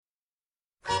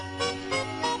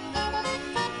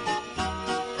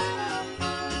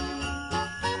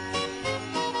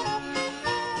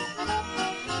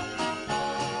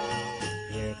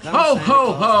Ho,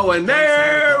 ho, ho, and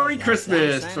Merry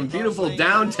Christmas from beautiful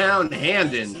downtown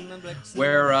Hamden,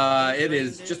 where it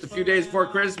is just a few days before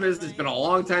Christmas. It's been a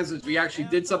long time since we actually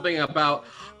did something about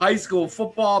high school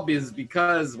football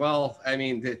because well, I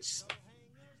mean,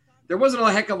 there wasn't a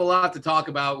heck of a lot to talk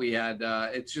about. We had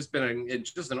it's just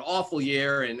an awful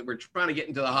year, and we're trying to get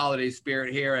into the holiday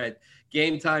spirit here at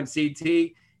Game Time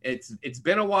CT. It's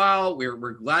been a while.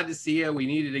 We're glad to see you. We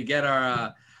needed to get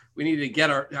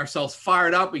ourselves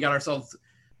fired up. We got ourselves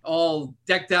all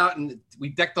decked out, and we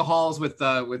decked the halls with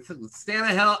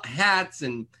Santa hats.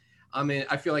 And I mean,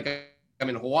 I feel like I'm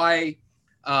in Hawaii.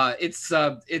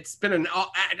 It's been an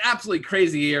absolutely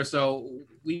crazy year. So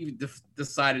we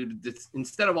decided that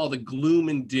instead of all the gloom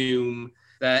and doom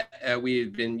that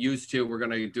we've been used to, we're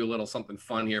going to do a little something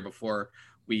fun here before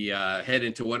we head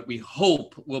into what we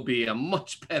hope will be a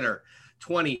much better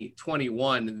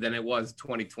 2021 than it was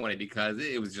 2020, because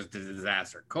it was just a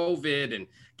disaster. COVID and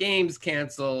games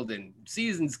canceled and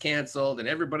seasons canceled, and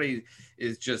everybody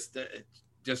is just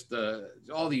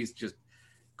all these just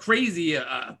crazy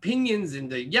opinions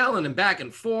and the yelling and back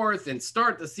and forth and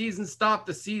start the season, stop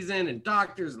the season, and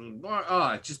doctors and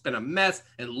it's just been a mess,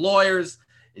 and lawyers,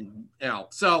 and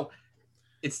so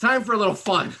it's time for a little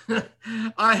fun.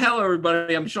 Hello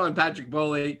everybody, I'm Sean Patrick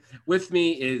Boley. With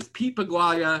me is Pete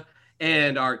Paguaglia,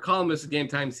 and our columnist at Game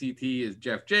Time CT is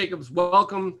Jeff Jacobs.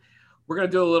 Welcome. We're going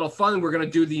to do a little fun. We're going to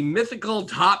do the mythical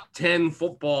top 10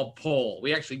 football poll.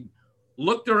 We actually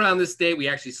looked around the state. We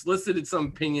actually solicited some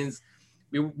opinions.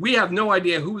 We have no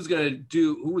idea who was going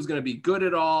to be good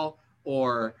at all,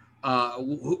 or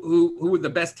who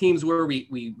the best teams were.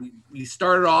 We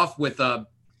started off with the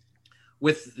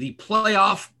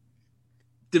playoff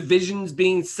divisions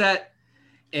being set,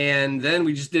 and then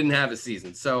we just didn't have a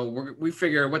season. So we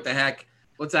figure, what the heck?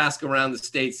 Let's ask around the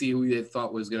state, see who they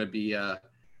thought was going to be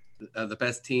the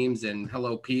best teams. And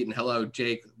hello, Pete, and hello,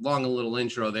 Jake. Long a little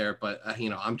intro there, but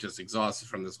I'm just exhausted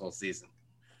from this whole season.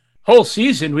 Whole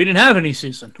season? We didn't have any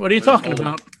season. What are you talking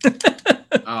about?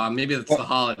 Maybe it's the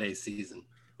holiday season.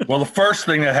 Well, the first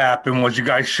thing that happened was you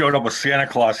guys showed up with Santa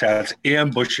Claus hats,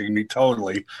 ambushing me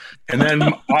totally. And then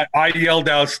I yelled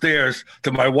downstairs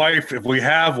to my wife if we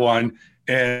have one,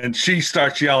 and she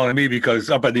starts yelling at me because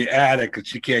up in the attic and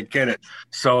she can't get it.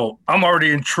 So I'm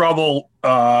already in trouble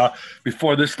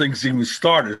before this thing's even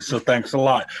started. So thanks a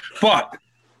lot. But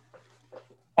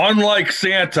unlike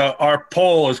Santa, our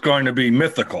poll is going to be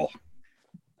mythical.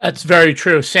 That's very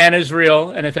true. Santa's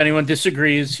real, and if anyone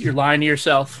disagrees, you're lying to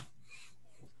yourself.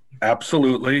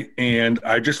 Absolutely. And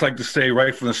I'd just like to say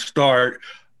right from the start,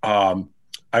 I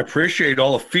appreciate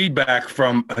all the feedback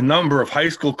from a number of high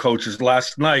school coaches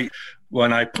last night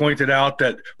when I pointed out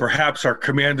that perhaps our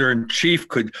commander-in-chief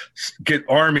could get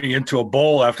Army into a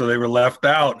bowl after they were left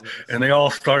out. And they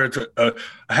all started to,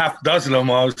 a half dozen of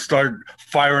them started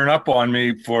firing up on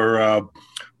me for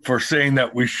saying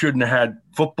that we shouldn't have had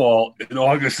football in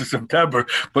August and September.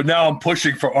 But now I'm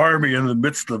pushing for Army in the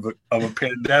midst of a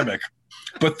pandemic.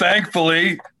 But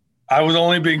thankfully, I was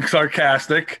only being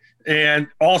sarcastic. And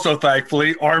also,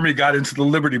 thankfully, Army got into the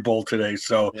Liberty Bowl today.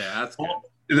 So, yeah, that's good.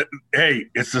 Hey,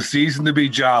 it's the season to be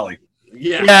jolly.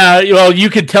 Yeah. Well, you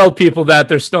could tell people that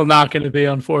they're still not going to be,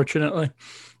 unfortunately.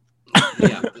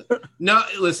 Yeah. No,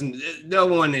 listen, no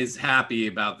one is happy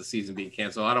about the season being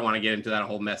canceled. I don't want to get into that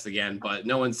whole mess again, but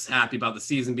no one's happy about the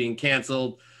season being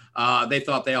canceled. They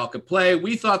thought they all could play.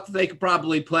 We thought that they could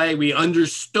probably play. We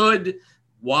understood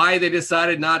why they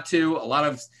decided not to. A lot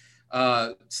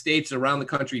of states around the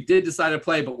country did decide to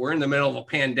play, but we're in the middle of a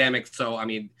pandemic. So, I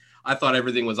mean, I thought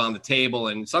everything was on the table,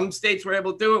 and some states were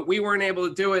able to do it. We weren't able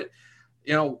to do it.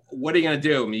 What are you going to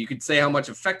do? I mean, you could say how much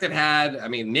effect it had. I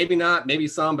mean, maybe not, maybe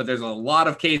some, but there's a lot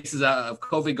of cases of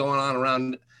COVID going on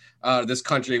around this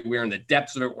country. We're in the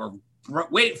depths of it. We're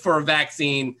waiting for a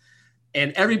vaccine,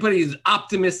 and everybody's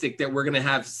optimistic that we're going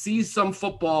to see some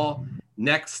football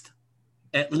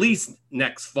at least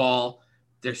next fall.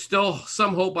 There's still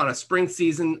some hope on a spring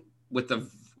season with the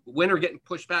winter getting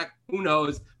pushed back. Who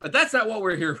knows? But that's not what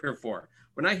we're here for.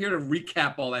 We're not here to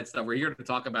recap all that stuff. We're here to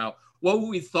talk about what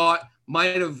we thought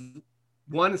might have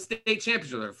won a state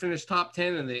championship or finished top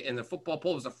 10 in the football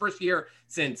poll. It was the first year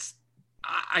since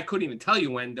I couldn't even tell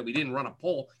you when that we didn't run a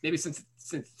poll. Maybe since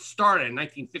it started in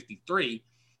 1953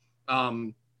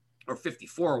 or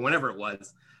 54 or whenever it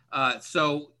was.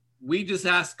 So we just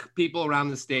asked people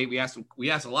around the state. We asked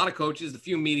a lot of coaches, a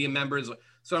few media members,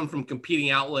 some from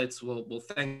competing outlets. We'll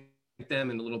thank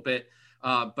them in a little bit.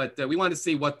 But we wanted to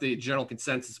see what the general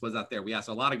consensus was out there. We asked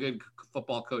a lot of good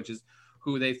football coaches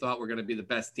who they thought were going to be the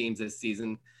best teams this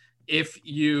season. If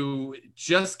you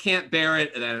just can't bear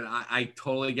it, then I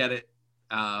totally get it.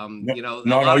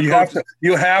 No, you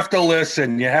have to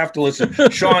listen. You have to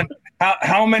listen. Sean,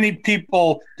 how many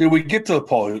people did we get to the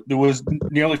poll? There was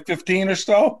nearly 15 or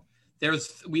so.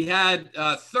 We had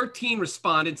 13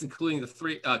 respondents, including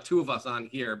the two of us on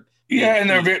here. Yeah, and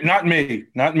they're not me.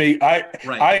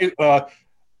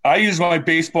 I use my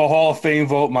baseball Hall of Fame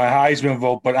vote, my Heisman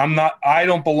vote, but I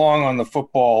don't belong on the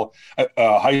football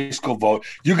high school vote.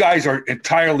 You guys are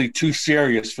entirely too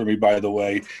serious for me, by the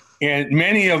way. And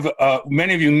many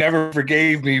of you never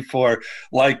forgave me for,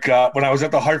 like, when I was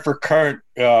at the Hartford Current,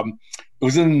 it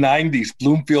was in the 90s.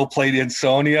 Bloomfield played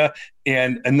Ansonia,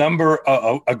 and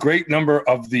a great number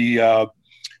of the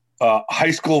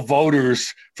high school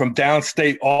voters from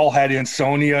downstate all had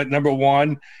Ansonia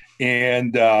 #1,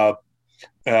 and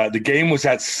the game was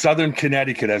at Southern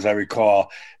Connecticut, as I recall.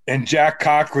 And Jack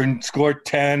Cochran scored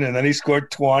 10, and then he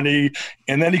scored 20,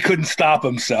 and then he couldn't stop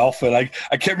himself. And I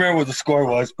can't remember what the score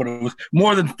was, but it was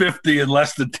more than 50 and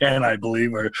less than 10, I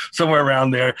believe, or somewhere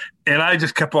around there. And I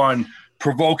just kept on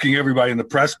provoking everybody in the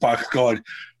press box going,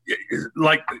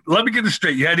 like, let me get this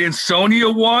straight. You had Ansonia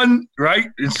won, right?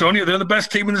 Ansonia, they're the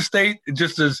best team in the state,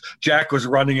 just as Jack was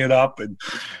running it up. And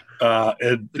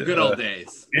the good old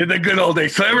days. In the good old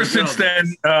days. So ever since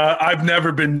then, I've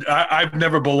never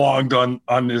belonged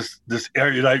on this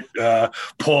erudite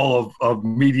poll of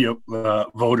media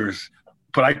voters.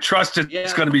 But I trust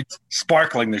it's going to be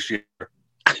sparkling this year.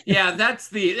 Yeah,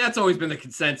 that's always been the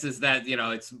consensus that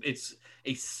it's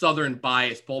a Southern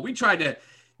bias poll. We tried to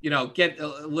get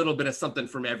a little bit of something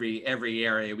from every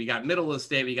area. We got middle of the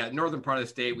state, we got northern part of the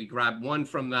state, we grabbed one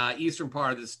from eastern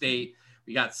part of the state.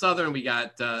 We got Southern, we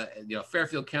got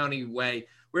Fairfield County way.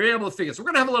 We're able to figure. So we're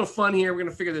gonna have a little fun here. We're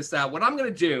gonna figure this out. What I'm gonna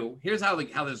do, here's how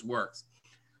this works.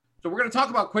 So we're gonna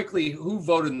talk about quickly who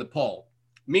voted in the poll.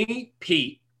 Me,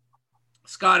 Pete,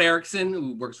 Scott Erickson,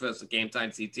 who works for us at Game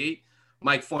Time CT,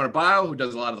 Mike Fornabio, who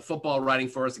does a lot of the football writing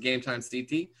for us at Game Time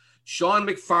CT, Sean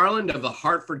McFarland of the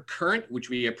Hartford Current, which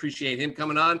we appreciate him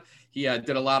coming on. He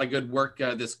did a lot of good work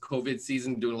this COVID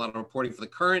season, doing a lot of reporting for the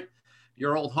Current.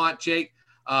 Your old haunt, Jake.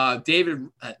 Dave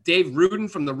Rudin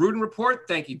from the Rudin Report.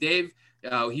 Thank you, Dave.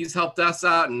 He's helped us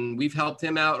out, and we've helped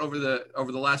him out over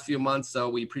the last few months. So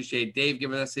we appreciate Dave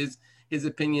giving us his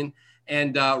opinion.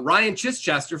 And Ryan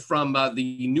Chichester from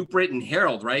the New Britain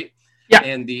Herald, right? Yeah.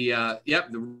 And the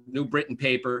New Britain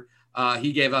paper.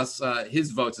 He gave us his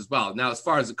votes as well. Now, as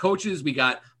far as the coaches, we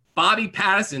got Bobby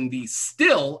Patterson, the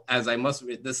still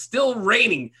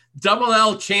reigning Double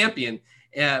L champion,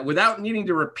 without needing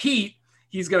to repeat.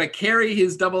 He's going to carry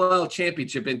his Double L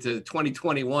championship into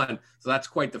 2021. So that's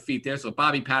quite the feat there. So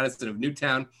Bobby Patterson of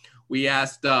Newtown. We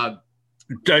asked Sean,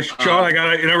 I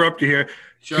got to interrupt you here.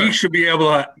 Sure. He should be able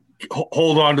to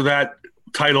hold on to that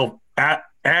title ad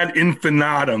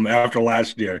infinitum after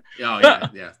last year. Oh, yeah,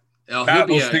 yeah. That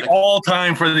was the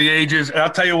all-time for the ages. And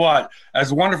I'll tell you what,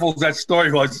 as wonderful as that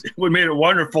story was, what made it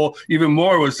wonderful even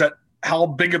more was that how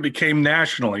big it became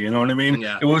nationally. You know what I mean?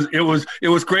 Yeah. It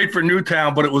was great for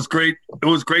Newtown, but it was great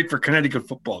for Connecticut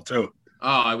football too.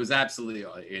 Oh, it was absolutely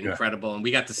incredible. Yeah. And we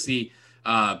got to see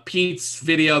Pete's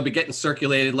video be getting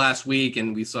circulated last week,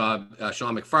 and we saw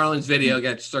Sean McFarland's video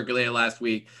get circulated last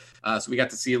week. So we got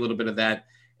to see a little bit of that.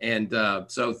 And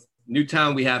so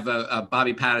Newtown, we have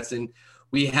Bobby Patterson.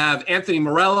 We have Anthony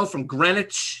Morello from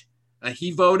Greenwich.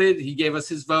 He voted. He gave us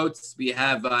his votes. We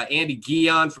have Andy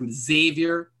Guion from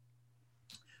Xavier.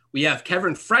 We have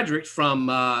Kevin Frederick from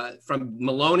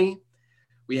Maloney.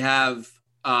 We have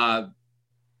Mike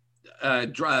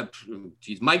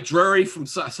Drury from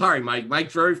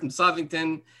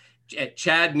Southington.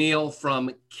 Chad Neal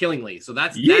from Killingly. So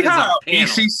that is our panel.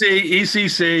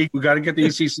 ECC. We got to get the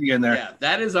ECC in there. Yeah,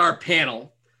 that is our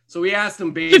panel. So we asked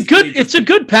them basically. It's a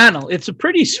good panel. It's a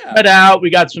pretty spread out. We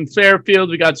got some Fairfield.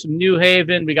 We got some New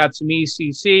Haven. We got some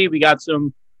ECC. We got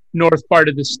some north part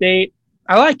of the state.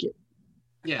 I like it.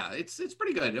 Yeah, it's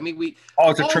pretty good. I mean,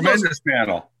 it's a tremendous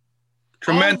panel.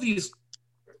 Tremendous.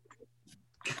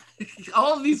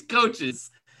 All of these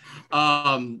coaches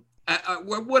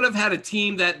would have had a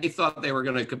team that they thought they were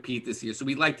going to compete this year. So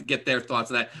we'd like to get their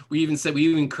thoughts on that. We even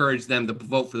encouraged them to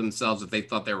vote for themselves if they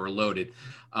thought they were loaded,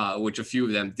 which a few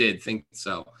of them did think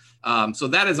so. So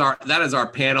that is our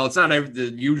panel. It's not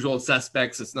the usual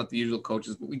suspects. It's not the usual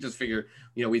coaches, but we just figure,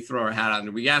 we throw our hat on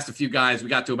there. We asked a few guys. We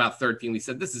got to about 13. We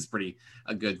said, this is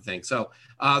a good thing. So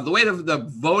the way the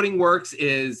voting works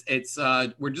is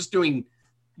we're just doing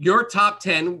your top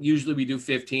 10. Usually we do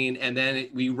 15, and then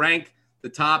we rank the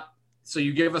top. So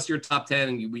you give us your top 10,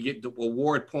 and we get to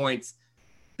award points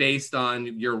based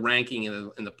on your ranking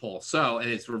in the poll. So,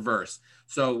 and it's reverse.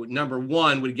 So number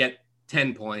 1 would get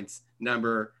 10 points.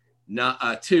 Number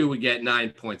 2 would get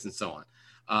 9 points, and so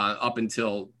up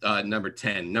until number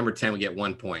 10. Number 10 would get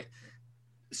 1 point.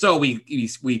 So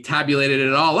we tabulated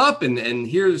it all up, and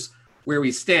here's where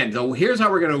we stand. So here's how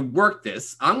we're going to work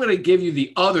this. I'm going to give you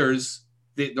the others,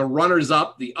 the runners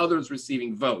up, the others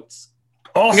receiving votes.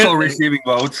 Also receiving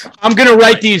votes. I'm going to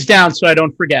write these down so I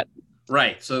don't forget.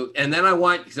 Right. So, and then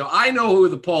I know who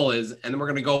the poll is, and then we're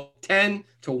going to go 10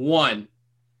 to 1.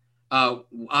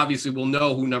 Obviously, we'll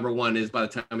know who number 1 is by the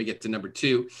time we get to number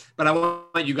 2. But I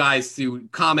want you guys to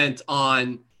comment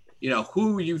on,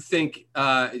 who you think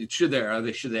are they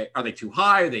too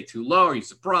high? Are they too low? Are you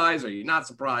surprised? Are you not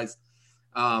surprised?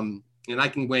 And I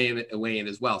can weigh in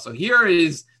as well. So here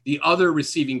is the other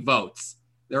receiving votes.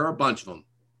 There are a bunch of them.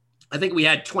 I think we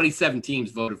had 27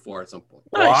 teams voted for at some point.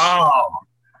 Nice. Wow.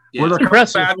 Yeah. Were there a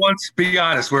couple bad ones? Be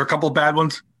honest. Were a couple bad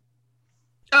ones?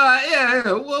 Yeah.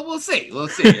 Well, we'll see.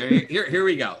 Here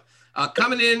we go.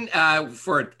 Coming in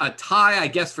for a tie, I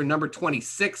guess, for number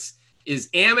 26 is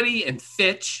Amity and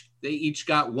Fitch. They each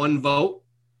got 1 vote.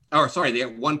 Or sorry, they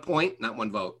got 1 point, not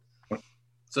 1 vote.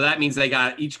 So that means they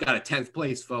each got a 10th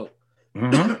place vote.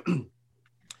 Mm-hmm.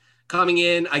 Coming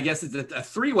in, I guess it's a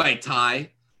 3-way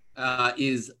tie,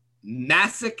 is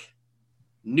Massac,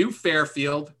 New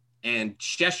Fairfield, and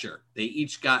Cheshire. They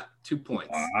each got 2 points.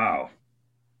 Wow.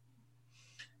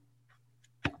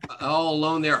 All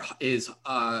alone there is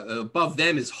above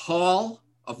them is Hall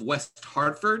of West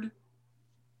Hartford.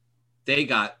 They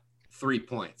got 3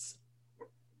 points.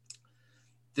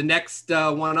 The next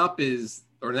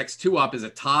next 2 up is a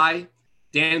tie.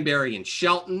 Danbury and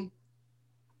Shelton.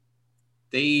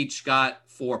 They each got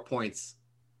 4 points.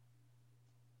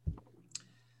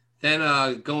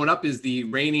 Then going up is the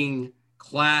reigning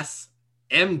Class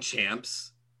M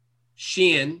champs,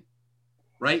 Sheehan.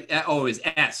 Right? Oh, it was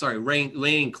S. Sorry,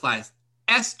 reigning Class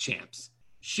S champs,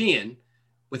 Sheehan,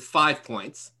 with 5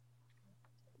 points.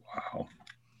 Wow.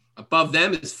 Above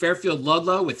them is Fairfield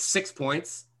Ludlow with 6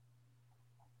 points.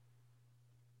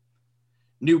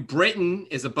 New Britain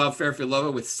is above Fairfield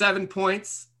Ludlow with 7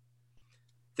 points.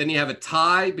 Then you have a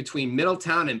tie between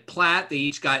Middletown and Platt. They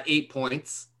each got 8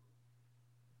 points.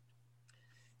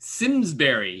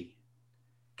 Simsbury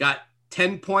got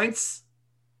 10 points.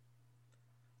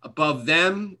 Above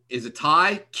them is a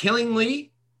tie.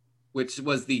 Killingly, which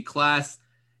was the Class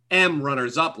M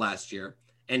runners-up last year,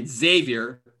 and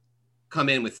Xavier come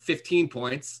in with 15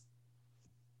 points.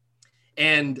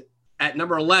 And at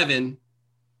number 11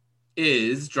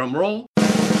 is, drum roll,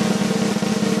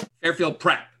 Fairfield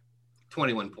Prep,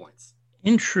 21 points.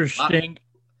 Interesting.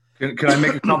 Can I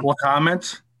make a couple of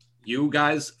comments? You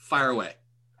guys fire away.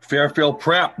 Fairfield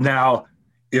Prep. Now,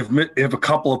 if a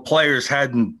couple of players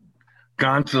hadn't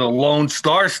gone to the Lone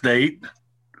Star State,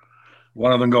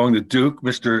 one of them going to Duke,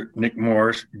 Mr. Nick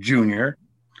Morris Jr.,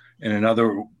 and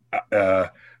another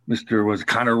Mr. was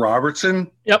Connor Robertson.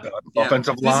 Yep.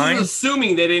 Offensive line. This is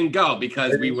assuming they didn't go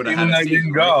because we would have had a season. They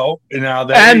didn't go. And now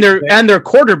their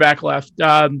quarterback left.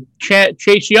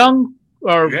 Chase Young,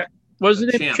 or what was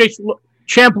it?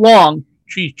 Champ Long.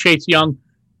 Chase Young.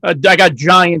 I got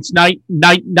Giants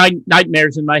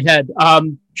nightmares in my head.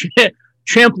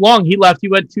 Champ Long, he left. He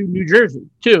went to New Jersey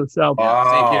too. So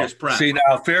St. Peter's Prep. See,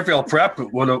 now Fairfield Prep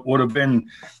would have been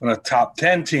on a top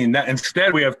 10 team.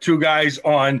 Instead, we have 2 guys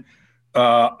on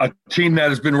a team that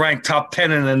has been ranked top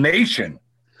 10 in the nation.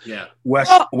 Yeah,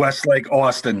 Westlake,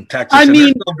 Austin, Texas. I mean, they're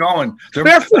still going.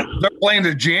 They're playing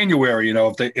to January.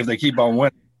 If they keep on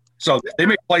winning. So they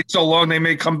may play so long they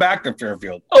may come back to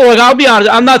Fairfield. Oh, look, I'll be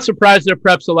honest. I'm not surprised they're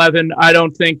Prep's 11. I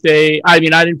don't think I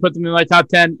didn't put them in my top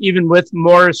 10, even with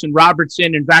Morris and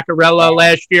Robertson and Vaccarella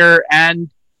last year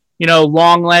and,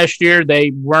 Long last year.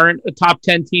 They weren't a top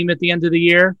 10 team at the end of the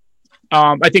year.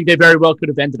 I think they very well could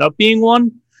have ended up being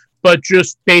one, but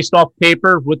just based off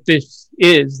paper, this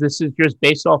is just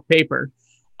based off paper.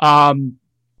 I'm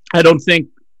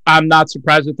not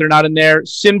surprised that they're not in there.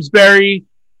 Simsbury,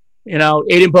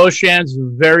 Aiden Beauchamp's a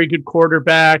very good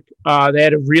quarterback. They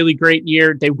had a really great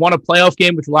year. They won a playoff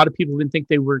game, which a lot of people didn't think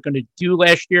they were going to do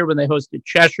last year when they hosted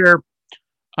Cheshire.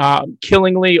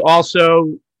 Killingly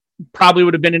also probably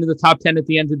would have been into the top 10 at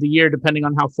the end of the year, depending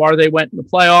on how far they went in the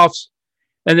playoffs.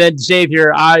 And then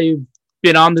Xavier, I've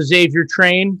been on the Xavier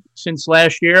train since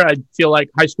last year. I feel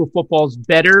like high school football is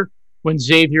better when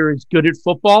Xavier is good at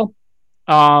football.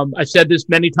 I said this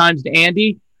many times to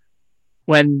Andy.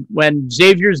 When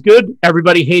Xavier's good,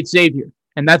 everybody hates Xavier,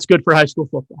 and that's good for high school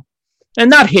football. And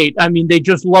not hate, they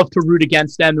just love to root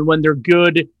against them, and when they're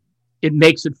good, it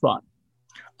makes it fun.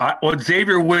 When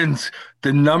Xavier wins,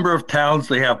 the number of towns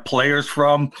they have players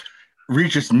from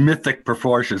reaches mythic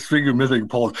proportions, figure mythic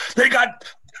proportions. They got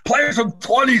players from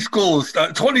 20 schools,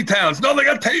 20 towns. No, they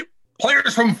got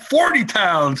players from 40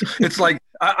 towns. It's like,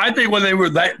 I think when we were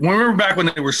back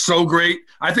when they were so great,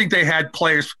 I think they had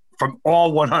players from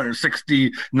all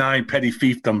 169 petty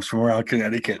fiefdoms from around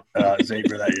Connecticut,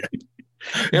 Xavier, that year.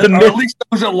 Or at least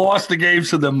those that lost the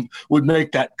games to them would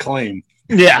make that claim.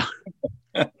 Yeah.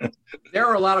 There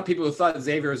are a lot of people who thought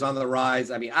Xavier was on the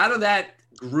rise. I mean, out of that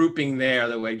grouping there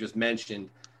that we just mentioned,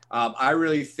 I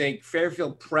really think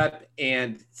Fairfield Prep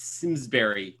and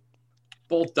Simsbury,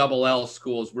 both double L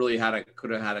schools, really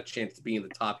could have had a chance to be in the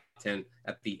top 10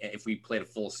 if we played a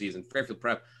full season. Fairfield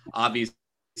Prep,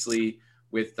 obviously,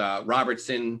 with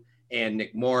Robertson and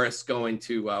Nick Morris going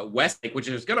to Westlake, which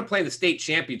is going to play the state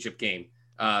championship game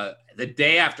the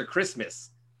day after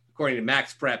Christmas, according to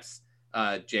Max Preps,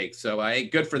 Jake. So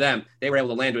good for them. They were able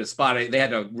to land in a spot. They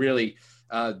had to really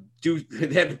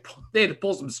they had to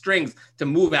pull some strings to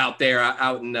move out there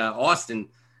out in Austin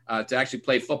to actually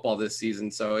play football this season.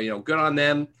 So, good on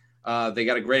them. They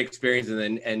got a great experience.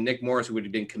 And Nick Morris, who would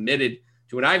have been committed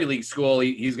to an Ivy League school,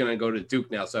 he's going to go to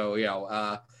Duke now. So,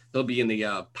 he'll be in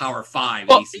the Power 5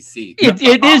 ACC.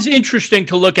 It is interesting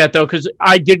to look at, though, because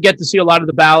I did get to see a lot of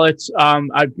the ballots.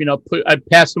 I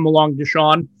passed them along to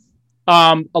Sean.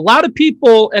 A lot of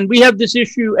people, and we have this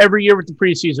issue every year with the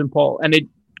preseason poll, and it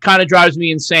kind of drives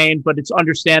me insane, but it's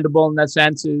understandable in that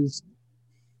sense, is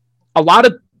a lot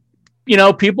of,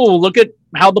 people will look at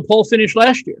how the poll finished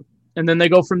last year, and then they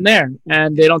go from there,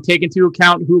 and they don't take into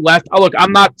account who left. Oh, look,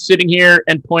 I'm not sitting here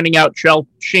and pointing out Chel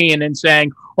Sheehan and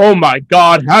saying, oh my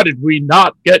God, how did we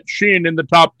not get Sheehan in the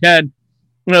top 10?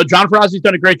 John Ferrazzi's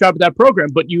done a great job with that program,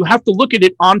 but you have to look at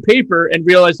it on paper and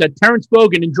realize that Terrence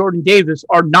Bogan and Jordan Davis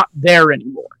are not there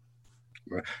anymore.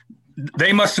 Right.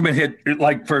 They must have been hit,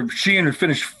 like for Sheehan to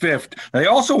finish 5th. They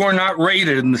also were not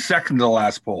rated in the second to the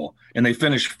last poll, and they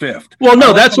finished 5th. Well,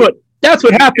 no, that's what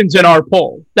happens in our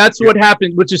poll. That's what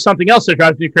happens, which is something else that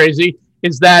drives me crazy,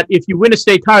 is that if you win a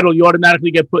state title, you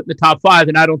automatically get put in the top 5,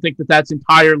 and I don't think that that's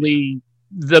entirely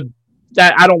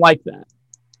I don't like that.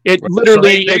 It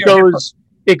literally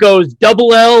it goes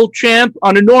double L champ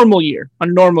on a normal year,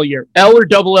 L or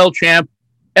double L champ,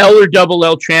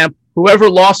 whoever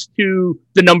lost to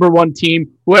the number 1 team,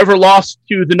 whoever lost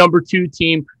to the number 2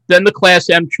 team, then the Class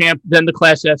M champ, then the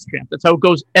Class S champ. That's how it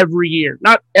goes every year.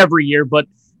 Not every year, but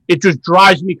it just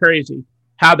drives me crazy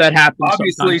how that happens.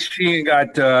 Obviously, Sheehan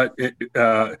got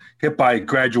hit by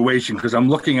graduation, because I'm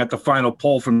looking at the final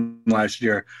poll from last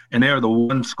year, and they're the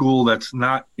one school that's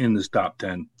not in this top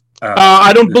 10.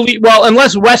 I don't believe. Well,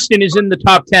 unless Weston is in the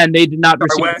top 10, they did not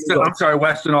receive.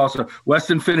 Weston also.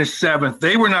 Weston finished 7th.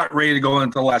 They were not ready to go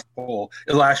into the last poll.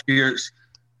 Last year's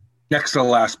next to the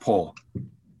last poll,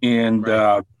 and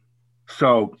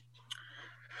so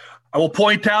I will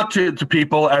point out to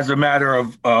people, as a matter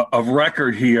of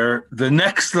record here, the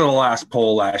next to the last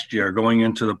poll last year, going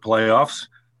into the playoffs,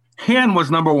 Han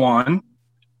was number 1,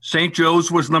 St.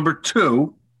 Joe's was number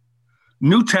 2,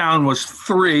 Newtown was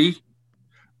 3.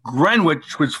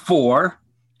 Greenwich was 4,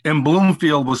 and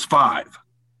Bloomfield was 5.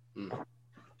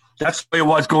 That's the way it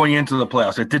was going into the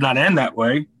playoffs. It did not end that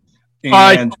way.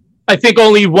 And I think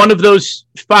only one of those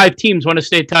 5 teams won a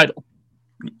state title.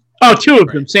 Oh, 2 of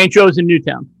them, St. Joe's and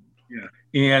Newtown. Yeah,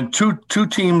 and two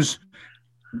teams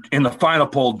in the final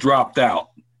poll dropped out,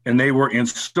 and they were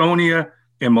Ansonia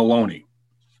and Maloney.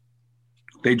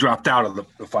 They dropped out of the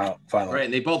final. Right,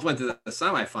 and they both went to the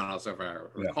semifinals.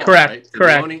 Correct.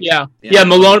 Maloney? Yeah.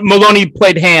 Maloney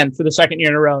played hand for the second year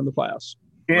in a row in the playoffs.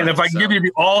 And if I give you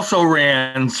the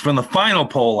also-rans from the final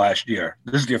poll last year,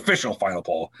 this is the official final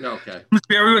poll. Okay.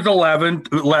 Simsbury was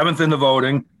 11th in the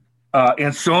voting.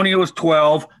 Ansonia was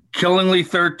 12, Killingly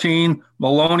 13,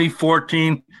 Maloney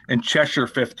 14, and Cheshire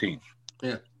 15.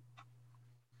 Yeah.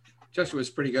 Cheshire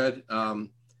was pretty good.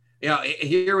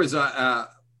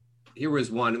 Here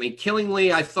was one. I mean,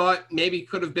 Killingly, I thought maybe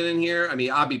could have been in here. I mean,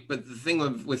 but the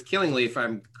thing with Killingly, if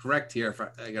I'm correct here,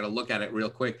 I got to look at it real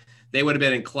quick, they would have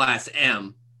been in Class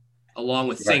M along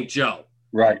with St. Joe.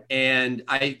 Right. And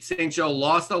St. Joe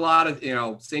lost a lot of, they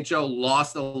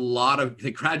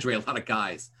graduated a lot of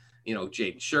guys,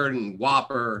 Jaden Sheridan,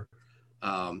 Whopper,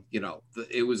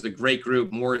 it was a great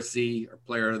group. Morrissey, our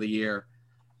player of the year.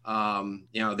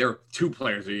 There were 2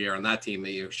 players of the year on that team.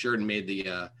 Sheridan made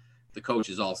the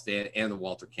coaches all-state and the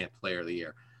Walter Camp player of the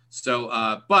year.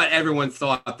 So, but everyone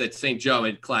thought that St. Joe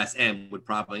in Class M would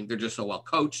they're just so well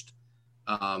coached.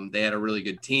 They had a really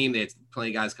good team. They had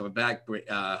plenty of guys coming back,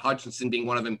 Hutchinson being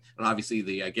one of them, and obviously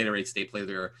the Gatorade State player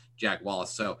there, Jack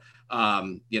Wallace. So,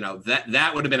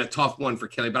 that would have been a tough one for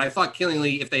Killingly. But I thought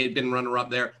Killingly, if they had been runner-up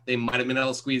there, they might have been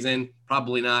able to squeeze in.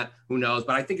 Probably not. Who knows?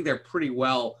 But I think they're pretty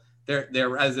well.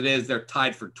 They're as it is, they're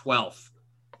tied for 12th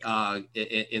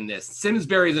in this.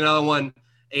 Simsbury is another one.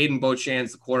 Aiden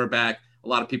Beauchamp's the quarterback. a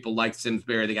lot of people like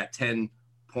Simsbury. They got 10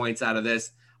 points out of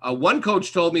this. One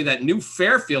coach told me that New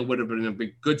Fairfield would have been a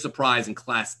good surprise in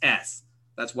Class S.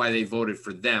 That's why they voted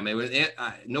for them. It was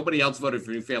nobody else voted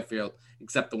for New Fairfield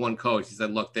except the one coach. He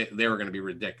said, look, they were going to be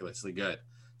ridiculously good.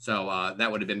 So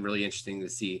that would have been really interesting to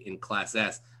see in Class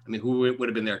S. I mean, who would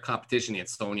have been their competition?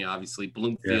 Ansonia, obviously,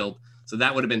 Bloomfield. Yeah. So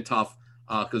that would have been tough.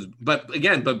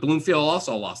 But Bloomfield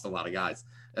also lost a lot of guys.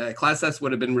 Class S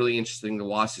would have been really interesting to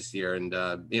watch this year, and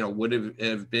would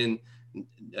have been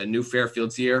a New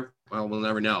Fairfield's year. Well, we'll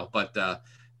never know, but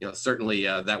certainly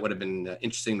that would have been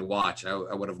interesting to watch. I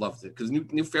would have loved it because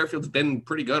New Fairfield's been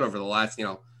pretty good over the last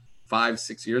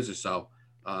 5-6 years or so.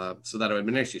 So that would have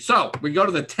been an issue. So we go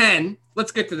to the 10.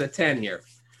 Let's get to the 10 here.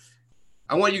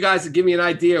 I want you guys to give me an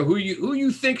idea who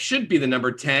you think should be the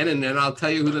number 10, and then I'll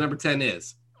tell you who the number 10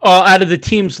 is. Out of the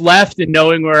teams left and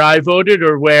knowing where I voted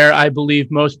or where I believe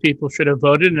most people should have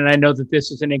voted, and I know that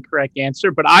this is an incorrect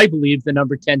answer, but I believe the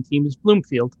number 10 team is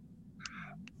Bloomfield.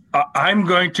 I'm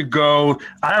going to go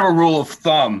 – I have a rule of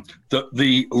thumb.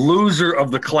 The loser of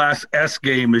the Class S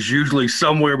game is usually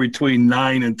somewhere between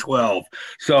 9 and 12.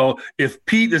 So if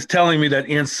Pete is telling me that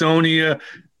Ansonia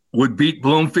would beat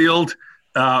Bloomfield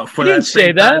for that – didn't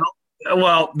say that. Title,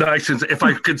 well, if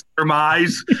I could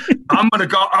surmise, I'm going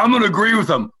to agree with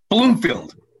him.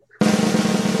 Bloomfield.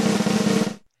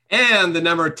 And the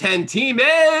number 10 team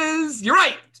is – you're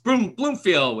right. It's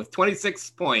Bloomfield with 26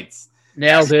 points.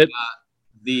 Nailed it.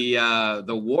 The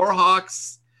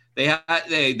Warhawks,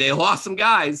 they lost some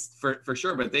guys for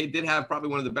sure, but they did have probably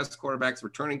one of the best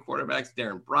returning quarterbacks,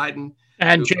 Darren Bryden.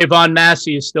 And Javon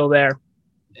Massey is still there.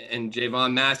 And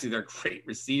Javon Massey, their great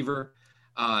receiver.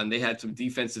 And they had some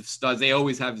defensive studs. They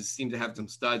always seem to have some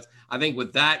studs. I think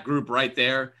with that group right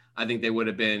there, I think they would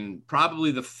have been probably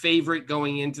the favorite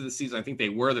going into the season. I think they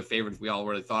were the favorite if we all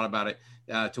really thought about it.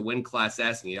 To win Class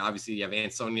S. And obviously you have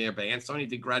Ansonia, but Ansonia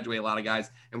did graduate a lot of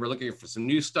guys, and we're looking for some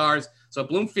new stars. So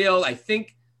Bloomfield, I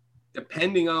think,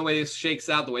 depending on the way this shakes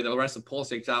out, the way the rest of the poll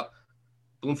shakes out,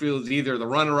 Bloomfield is either the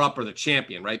runner-up or the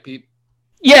champion, right, Pete?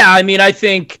 Yeah,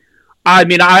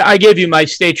 I gave you my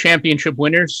state championship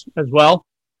winners as well.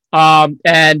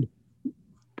 And,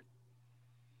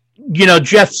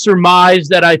 Jeff surmised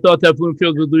that I thought that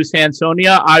Bloomfield would lose to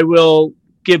Ansonia. I will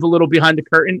give a little behind the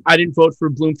curtain. I didn't vote for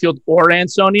Bloomfield or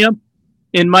Ansonia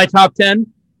in my top 10.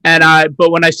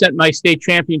 But when I sent my state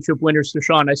championship winners to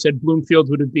Sean, I said Bloomfield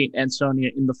would have beaten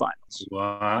Ansonia in the finals.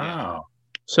 Wow.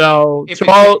 So you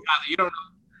don't know.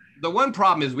 The one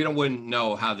problem is we wouldn't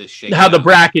know how this shakes out. The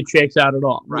bracket shakes out at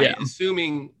all. Right. Yeah.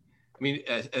 Assuming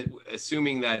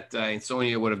that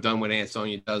Ansonia would have done what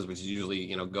Ansonia does, which is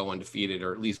usually, go undefeated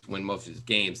or at least win most of his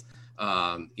games.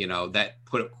 That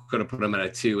could have put them at a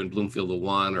 2 and Bloomfield a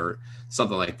 1 or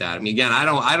something like that. I mean, again, I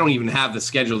don't even have the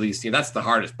schedule of these teams. That's the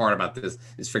hardest part about this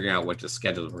is figuring out what the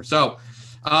schedules were. So,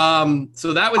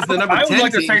 so that was the number 10. I would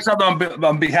like to say something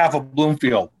on behalf of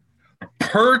Bloomfield.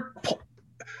 Per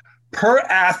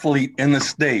athlete in the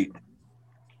state,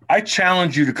 I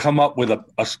challenge you to come up with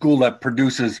a school that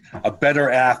produces a better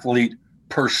athlete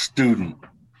per student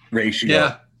ratio.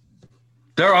 Yeah,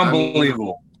 they're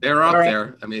unbelievable. They're up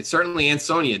there. I mean, certainly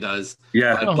Ansonia does.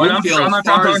 Yeah, but I'm not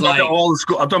talking about all the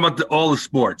school. I'm talking about all the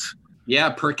sports.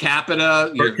 Yeah, per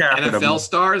capita NFL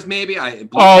stars, maybe.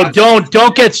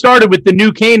 Don't get started with the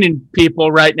New Canaan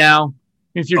people right now.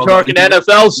 If you're talking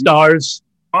NFL stars,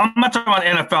 I'm not talking about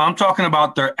NFL. I'm talking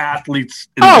about their athletes.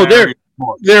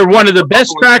 They're one of the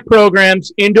best track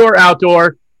programs, indoor,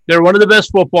 outdoor. They're one of the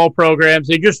best football programs.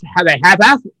 They have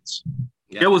athletes.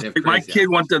 Yeah, my kid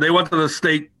went to the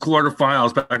state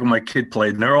quarterfinals back when my kid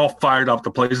played, and they're all fired up to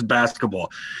play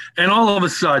basketball. And all of a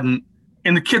sudden,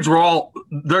 and the kids were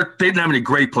they didn't have any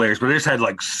great players, but they just had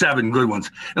like 7 good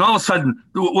ones. And all of a sudden,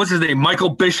 what's his name? Michael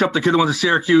Bishop, the kid that went to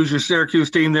your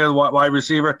Syracuse team there, the wide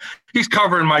receiver. He's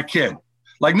covering my kid.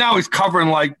 Like now he's covering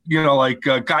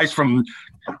guys from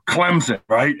Clemson,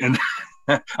 right? And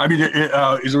I mean,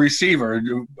 he's a receiver,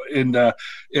 and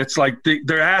it's like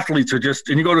their athletes are just.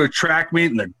 And you go to a track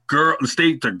meet, and the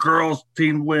girls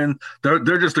team win.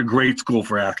 They're just a great school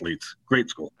for athletes. Great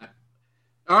school.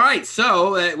 All right,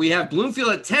 so we have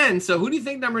Bloomfield at 10. So who do you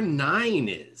think number 9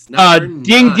 is?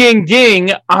 Ding, ding,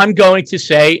 ding! I'm going to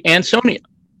say Ansonia.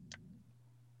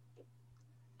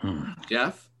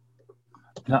 Jeff?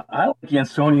 No, I like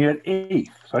Ansonia at 8.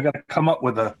 So I got to come up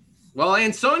with a. Well,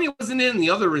 Ansonia wasn't in the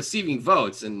other receiving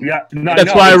votes, and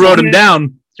that's why I wrote him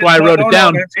down. That's why I wrote it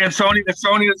down. Ansonia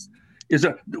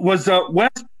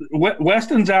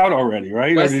Weston's out already,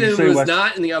 right? Weston was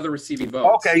not in the other receiving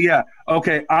votes. Okay, yeah.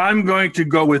 Okay, I'm going to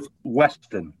go with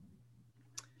Weston.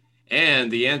 And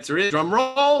the answer is, drum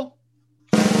roll,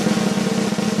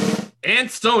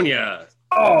 Ansonia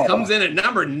comes in at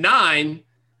number 9,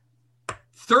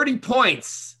 30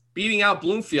 points, beating out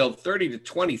Bloomfield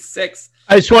 30-26.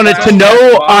 I just wanted to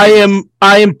know I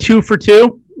am 2 for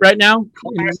 2 right now.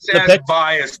 Class S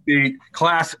bias, Pete.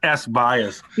 Class S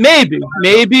bias. Maybe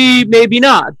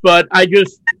not. But I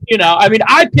just,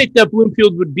 I picked up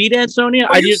Bloomfield would beat Ansonia.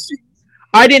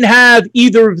 I didn't have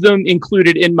either of them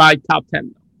included in my top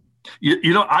 10.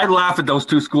 I laugh at those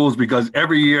two schools because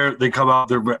every year they come out,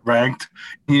 they're ranked.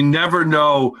 You never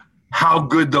know how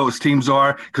good those teams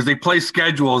are because they play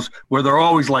schedules where they're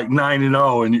always like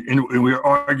 9-0, and we're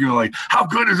arguing like, how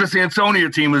good is this Ansonia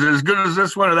team? Is it as good as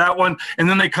this one or that one? And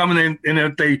then they come in and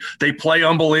if they play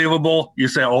unbelievable, you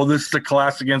say, oh, this is a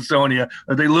classic Ansonia.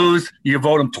 If they lose, you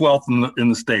vote them 12th in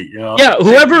the state. Yeah,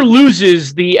 whoever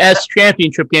loses the S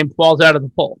championship game falls out of the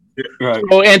poll. Right.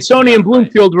 So Ansonia and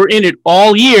Bloomfield were in it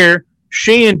all year.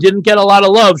 Sheehan didn't get a lot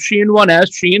of love. Sheehan won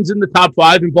S. Sheehan's in the top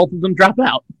 5, and both of them drop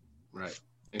out. Right.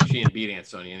 And Sheehan beat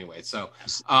Ansonia anyway. So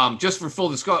just for full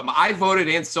disclosure, I voted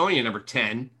Ansonia number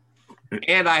 10,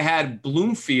 and I had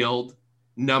Bloomfield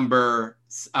number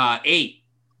 8.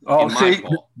 Oh, see,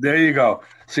 there you go.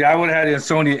 See, I would have had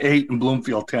Ansonia 8 and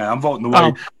Bloomfield 10. I'm voting the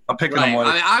way. I'm picking them.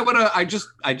 I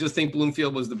just think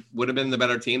Bloomfield would have been the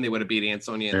better team. They would have beat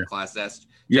Ansonia in the Class S.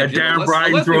 Yeah, Darren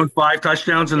Bryden throwing 5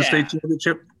 touchdowns in the state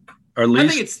championship. Or at least. I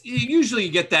think it's usually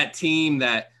you get that team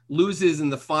that loses in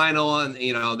the final, and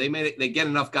they get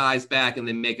enough guys back, and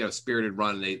they make a spirited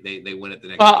run, and they win it the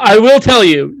next. I will tell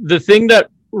you the thing that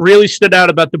really stood out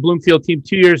about the Bloomfield team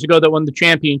 2 years ago that won the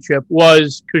championship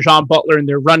was Kajon Butler in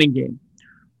their running game.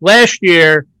 Last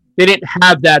year they didn't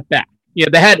have that back. Yeah,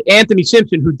 they had Anthony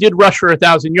Simpson, who did rush for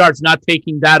 1,000 yards, not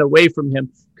taking that away from him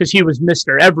because he was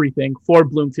Mr. Everything for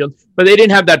Bloomfield, but they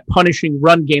didn't have that punishing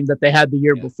run game that they had the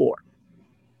year before.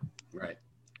 Right.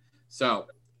 So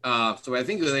I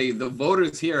think the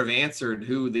voters here have answered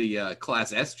who the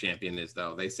Class S champion is,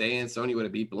 though. They say Ansonia would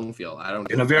have beat Bloomfield.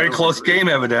 In a very close game,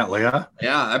 evidently, huh?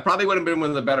 Yeah, that probably would have been one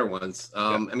of the better ones.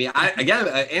 Ansonia,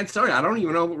 I don't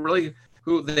even know really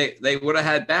who they would have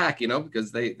had back,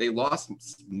 because they lost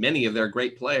many of their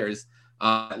great players.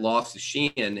 Lost to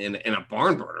Sheehan in a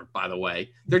barn burner, by the way.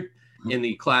 They're in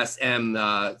the Class M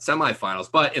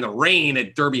semifinals, but in the rain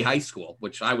at Derby High School,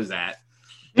 which I was at.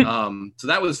 So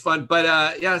that was fun. But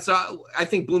so I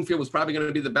think Bloomfield was probably going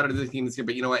to be the better team this year.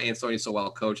 But you know what? Ansonia's so well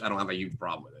coached. I don't have a huge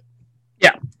problem with it.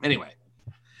 Yeah. Anyway,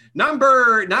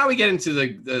 now we get into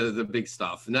the big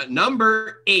stuff.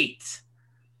 Number 8.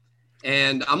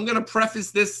 And I'm going to preface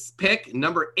this pick,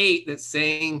 number 8, that's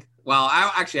saying, well,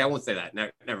 I won't say that.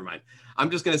 Never mind.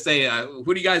 I'm just going to say,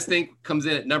 who do you guys think comes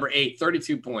in at number 8,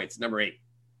 32 points, number 8?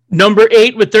 Number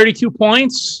 8 with 32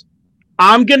 points,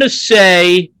 I'm going to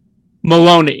say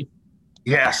Maloney.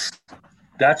 Yes.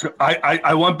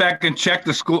 I went back and checked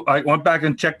the school. I went back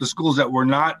and checked the schools that were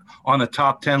not on the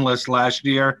top 10 list last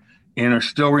year and are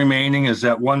still remaining, is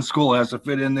that one school has to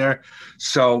fit in there.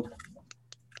 So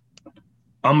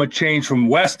I'm going to change from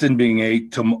Weston being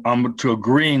 8 to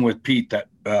agreeing with Pete that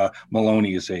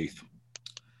Maloney is 8th.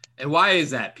 And why is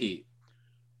that, Pete?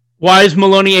 Why is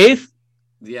Maloney 8th?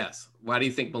 Yes. Why do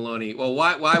you think Maloney? Well,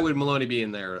 why would Maloney be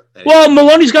in there? Well,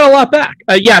 Maloney's got a lot back.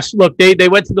 Yes, look, they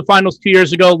went to the finals 2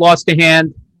 years ago, lost a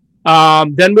hand.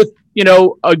 Then with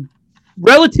a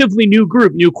relatively new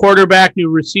group, new quarterback, new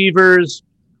receivers,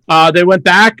 they went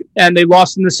back and they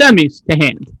lost in the semis to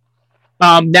hand.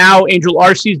 Now Angel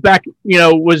Arcee's back,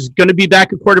 was going to be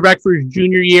back at quarterback for his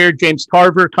junior year. James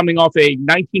Tarver, coming off a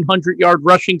 1,900-yard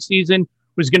rushing season,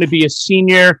 was going to be a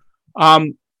senior.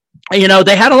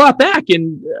 They had a lot back,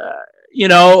 and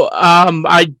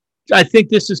I think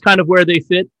this is kind of where they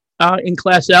fit in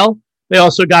Class L. They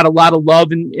also got a lot of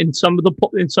love in some of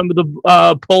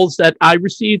the polls that I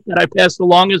received that I passed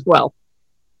along as well.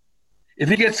 If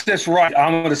he gets this right,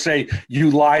 I'm going to say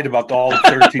you lied about all the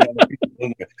 13 other people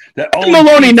in there.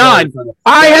 Maloney 9.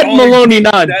 I had Maloney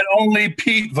 9. That only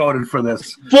Pete voted for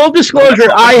this. Full disclosure,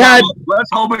 let's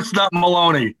hope it's not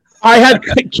Maloney. I had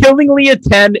Killingly at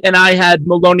 10, and I had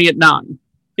Maloney at 9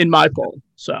 in my poll.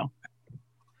 So,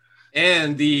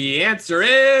 and the answer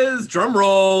is drum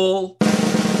roll.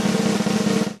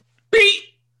 Pete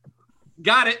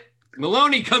got it.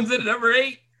 Maloney comes in at number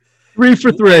 8. 3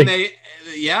 for 3.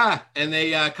 And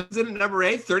they comes in at number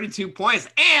 8, 32 points,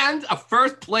 and a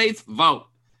first place vote.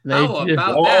 How about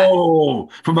that? Oh,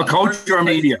 from a coach or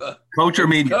media? Coach or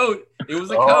media? It was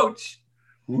a coach.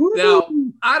 Woo. Now,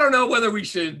 I don't know whether we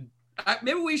should.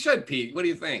 Maybe we should, Pete. What do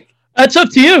you think? That's up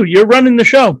to you. You're running the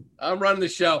show. I'm running the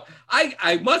show.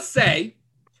 I must say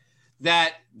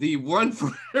that the one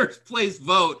first place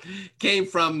vote came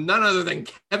from none other than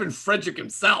Kevin Frederick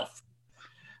himself.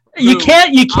 You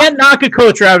can't knock a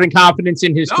coach for having confidence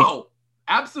in his team. No,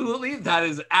 absolutely. That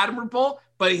is admirable.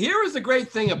 But here is the great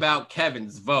thing about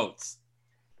Kevin's votes.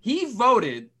 He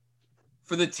voted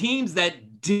for the teams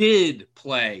that did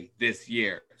play this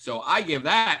year. So I give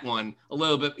that one a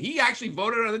little bit. He actually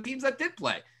voted on the teams that did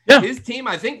play. Yeah. His team,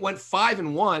 I think, went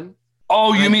 5-1.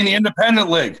 Oh, you mean the independent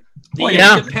league? The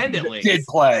independent league did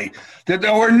play.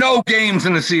 There were no games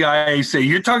in the CIAC.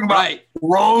 You're talking about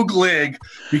rogue league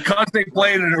because they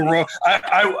played in a rogue.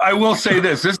 I will say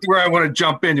this. This is where I want to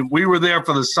jump in. We were there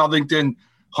for the Southington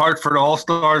Hartford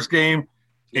All-Stars game.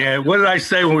 And what did I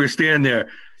say when we were standing there?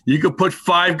 You could put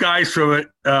 5 guys from it,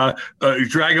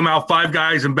 drag them out, 5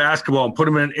 guys in basketball and put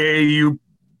them in an AAU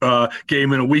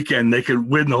game in a weekend. They could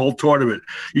win the whole tournament.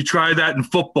 You try that in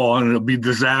football and it'll be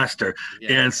disaster.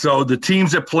 Yeah. And so the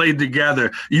teams that played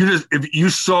together, if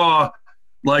you saw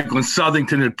like when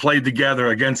Southington had played together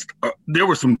against, there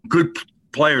were some good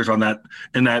players in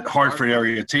that Hartford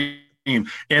area team. And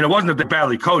it wasn't that they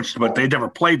badly coached, but they never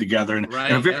played together. And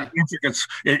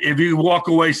if you walk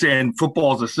away saying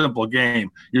football is a simple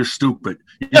game, you're stupid.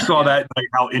 You saw that, like,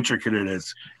 how intricate it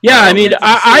is. Yeah, I mean,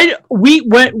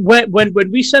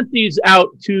 when we sent these out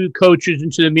to coaches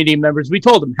and to the media members, we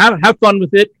told them have fun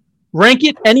with it, rank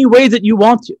it any way that you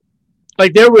want to.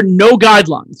 Like, there were no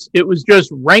guidelines. It was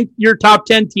just rank your top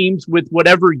 10 teams with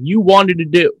whatever you wanted to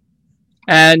do.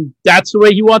 And that's the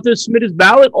way he wanted to submit his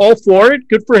ballot. All for it.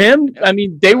 Good for him. Yeah. I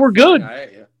mean, they were good.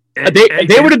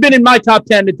 They would have been in my top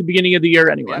 10 at the beginning of the year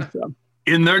anyway. Yeah. So.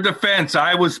 In their defense,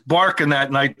 I was barking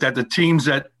that night that the teams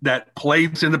that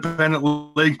played independent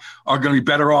league are going to be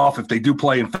better off if they do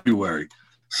play in February.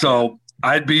 So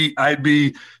I'd be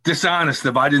dishonest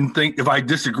if I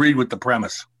disagreed with the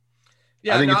premise.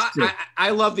 Yeah,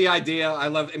 I love the idea.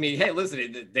 Hey,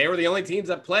 listen, they were the only teams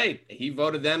that played. He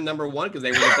voted them number 1 because they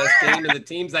were the best team, and the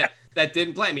teams that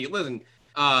didn't play. I mean, listen,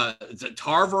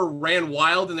 Tarver ran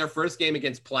wild in their first game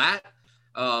against Platt.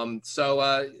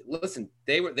 Listen,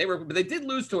 they did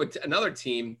lose to another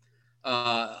team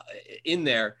in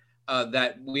there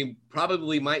that we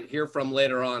probably might hear from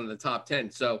later on in the top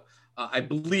 10. So I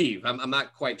believe, I'm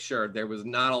not quite sure, there was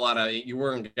not a lot of, you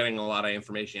weren't getting a lot of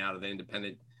information out of the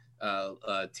independent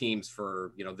teams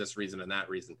for this reason and that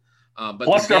reason. But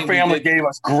plus their family gave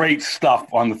us great stuff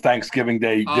on the Thanksgiving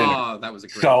Day dinner. Oh, that was a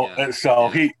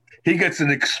great. He gets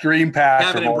an extreme pass.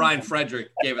 Kevin and Brian Frederick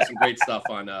gave us some great stuff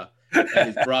on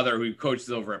his brother who coaches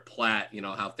over at Platt.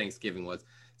 How Thanksgiving was.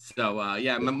 So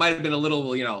it might have been a little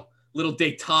little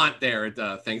detente there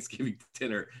at Thanksgiving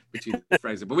dinner between the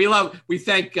friends. But we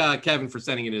thank Kevin for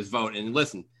sending in his vote. And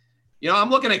listen, I'm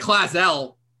looking at Class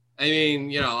L. I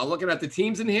mean, I'm looking at the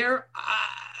teams in here.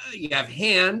 You have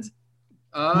Hand.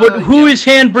 Who is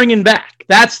Hand bringing back?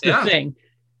 That's the thing.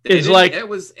 And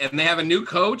they have a new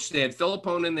coach. They had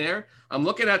Philippone in there. I'm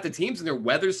looking at the teams in there.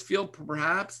 Weathersfield,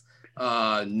 perhaps.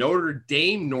 Notre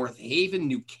Dame, North Haven,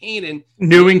 New Canaan,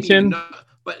 Newington.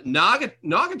 But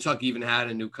Naugatuck even had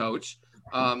a new coach.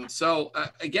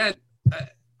 Again,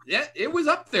 it was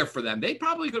up there for them. They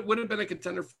probably would have been a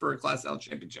contender for a Class L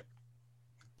championship.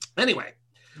 Anyway.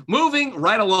 Moving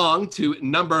right along to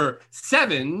number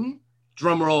 7,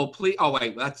 drum roll, please. Oh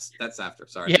wait, that's after.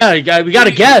 Sorry. Yeah, we got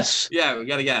to guess. Yeah, we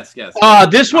got to guess.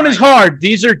 This one is hard.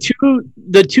 These are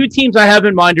the two teams I have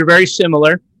in mind are very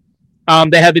similar.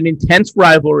 They have an intense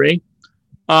rivalry.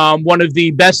 One of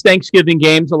the best Thanksgiving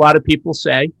games, a lot of people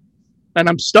say, and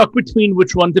I'm stuck between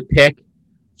which one to pick.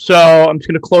 So I'm just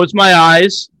going to close my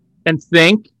eyes and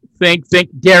think.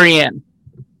 Darien.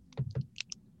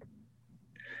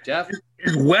 Jeff.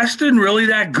 Is Weston really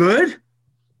that good?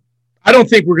 I don't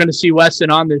think we're going to see Weston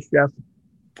on this, Jeff.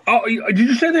 Oh, did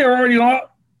you say they were already on?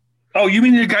 Oh, you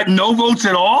mean they got no votes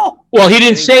at all? Well, he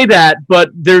didn't say that,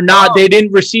 but they're not. They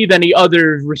didn't receive any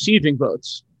other receiving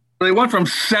votes. They went from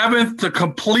 7th to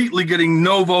completely getting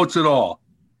no votes at all.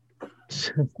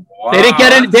 Wow. They didn't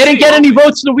get any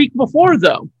votes the week before,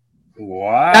 though.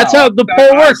 Wow, that's how the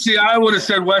poll works. See, I would have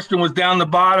said Weston was down the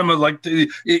bottom of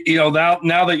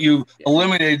now that you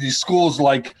eliminated these schools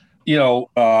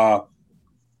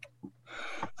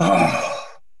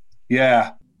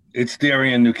it's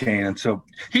Darien, New Canaan. So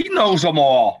he knows them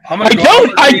all. I don't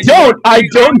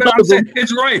know them.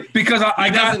 It's right because I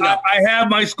have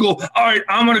my school. All right,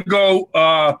 I'm gonna go.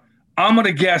 I'm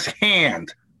gonna guess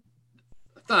Hand.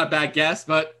 That's not a bad guess,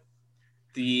 but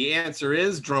the answer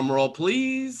is drum roll,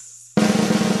 please.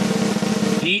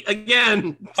 Pete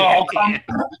again. Oh, come on.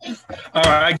 All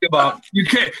right, I give up. You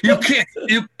can't.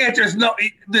 There's no.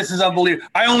 This is unbelievable.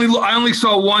 I only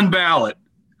saw one ballot.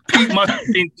 Pete must have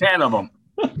seen 10 of them.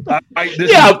 All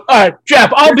right,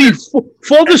 Jeff, I'll be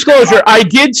full disclosure. I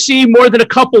did see more than a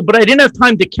couple, but I didn't have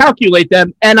time to calculate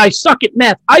them, and I suck at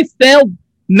math. I failed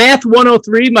Math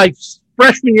 103 my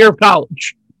freshman year of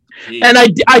college, and I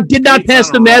did not pass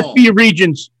the Math B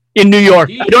Regents in New York.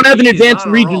 I don't have an advanced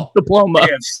Regents diploma.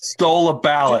 Stole a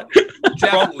ballot.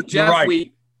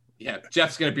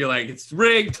 Jeff's going to be like, it's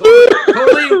rigged,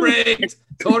 totally rigged,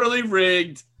 totally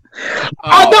rigged.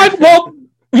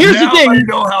 Here's the thing. I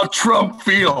know how Trump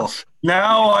feels.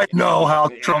 Well,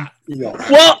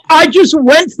 I just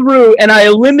went through and I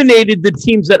eliminated the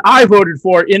teams that I voted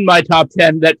for in my top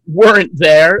 10 that weren't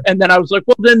there. And then I was like,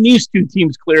 well, then these two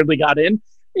teams clearly got in.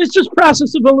 It's just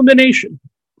process of elimination.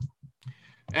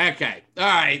 Okay. All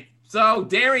right. So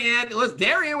Darien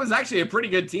was actually a pretty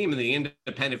good team in the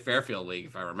Independent Fairfield League,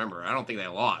 if I remember. I don't think they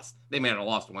lost. They may have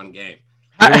lost one game.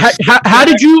 How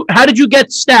did you get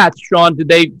stats, Sean? Did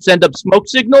they send up smoke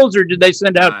signals or did they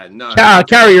send out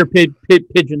carrier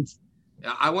pigeons?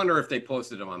 I wonder if they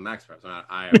posted them on MaxPreps.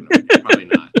 I don't know. Probably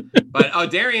not.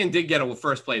 But Darien did get a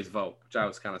first place vote, which I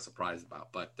was kind of surprised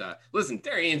about. But listen,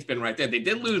 Darien's been right there. They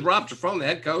did lose Rob Trafone, the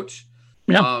head coach.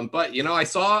 Yeah. But I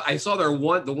saw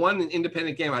the one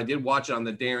independent game. I did watch it on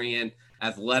the Darien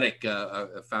Athletic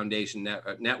Foundation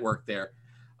network there.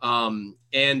 And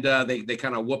they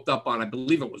kind of whooped up on, I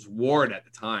believe it was Ward at the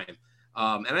time.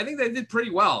 And I think they did pretty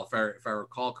well, if I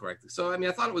recall correctly. So,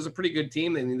 I thought it was a pretty good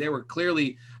team. They were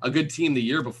clearly a good team the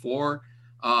year before.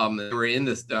 They were in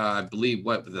this, I believe,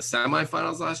 the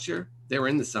semifinals last year? They were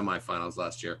in the semifinals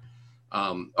last year.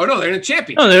 No, they're in the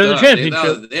championship. Oh, they're in the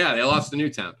championship. They lost to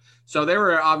Newtown. So they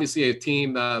were obviously a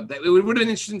team that it would have been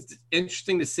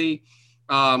interesting to see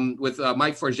with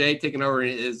Mike Forget taking over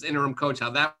as interim coach, how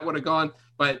that would have gone.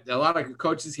 But a lot of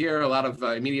coaches here, a lot of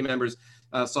media members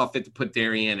saw fit to put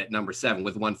Darien at number 7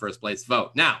 with one first place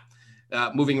vote. Now,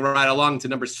 moving right along to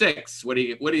number 6. What do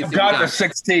you think? I've got the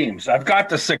 6 teams. All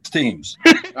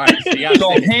right. So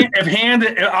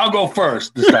I'll go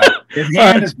first this time. If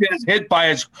Hand has been hit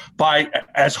by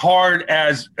as hard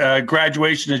as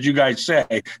graduation as you guys say.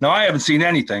 Now I haven't seen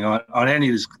anything on any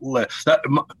of this list.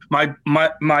 My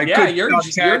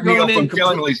good Neil from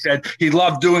Killingly said he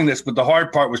loved doing this, but the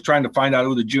hard part was trying to find out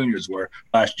who the juniors were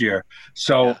last year.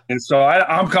 So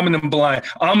I'm coming in blind.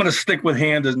 I'm going to stick with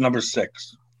Hand as number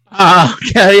 6.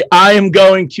 Okay, I am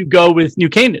going to go with New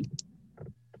Canaan.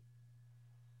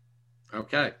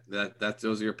 Okay,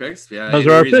 those are your picks. Yeah, those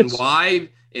are our picks.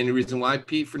 Any reason why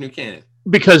Pete for New Canaan?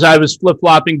 Because I was flip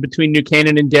flopping between New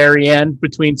Canaan and Darien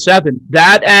between 7.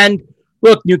 That and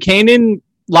look, New Canaan,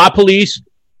 La Police,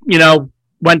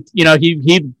 went.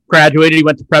 He graduated. He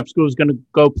went to prep school. Was going to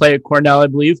go play at Cornell, I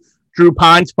believe. Drew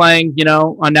Pines playing,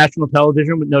 on national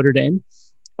television with Notre Dame.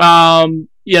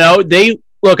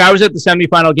 Look, I was at the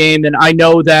semifinal game, and I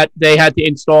know that they had to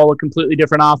install a completely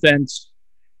different offense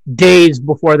days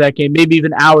before that game, maybe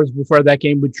even hours before that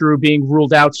game, with Drew being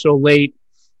ruled out so late.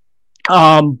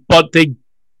 But they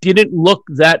didn't look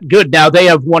that good. Now, they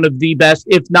have one of the best,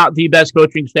 if not the best,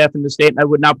 coaching staff in the state, and I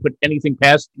would not put anything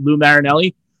past Lou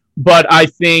Marinelli. But I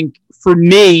think, for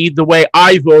me, the way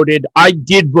I voted, I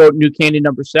did vote New Canaan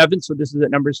number 7, so this is at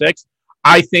number 6.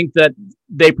 I think that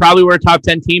they probably were a top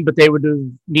 10 team, but they would have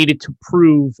needed to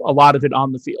prove a lot of it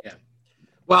on the field. Yeah.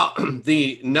 Well,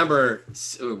 the number,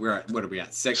 what are we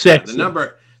at? 6. 6.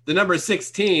 The number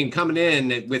 16 coming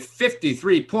in with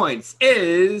 53 points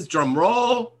is, drum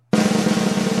roll,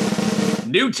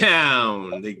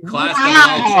 Newtown, the Class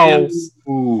AA champs.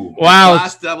 Ooh. Wow.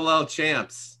 Class AA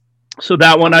champs. So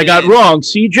that one I got wrong.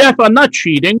 See, Jeff, I'm not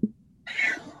cheating.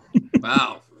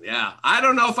 Wow. Yeah, I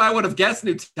don't know if I would have guessed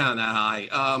Newtown that high.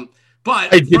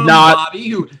 But I did not.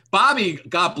 Bobby,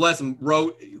 God bless him,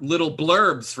 wrote little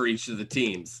blurbs for each of the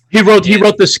teams. He wrote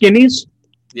the skinnies.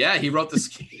 Yeah, he wrote the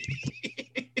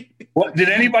skinnies. What did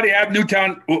anybody have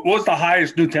Newtown? What was the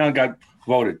highest Newtown got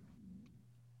voted?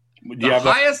 The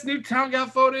highest Newtown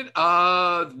got voted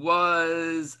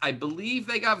was, I believe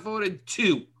they got voted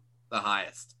 2, the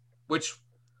highest. Which,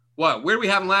 where do we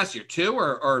have them last year? 2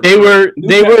 or they were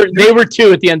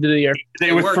 2 at the end of the year.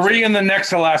 They were 3 in the next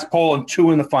to last poll and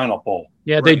 2 in the final poll.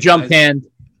 Yeah, they jumped hand.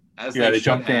 They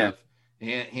jumped hand.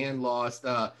 Hand lost.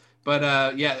 But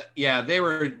they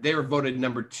were voted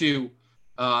number 2.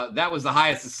 That was the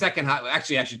highest. The second high.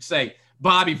 Actually, I should say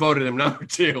Bobby voted him number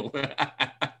 2.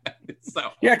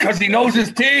 Yeah, because he knows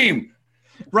his team.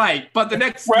 Right, but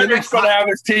Frederick's going to have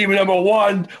his team at number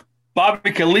 1.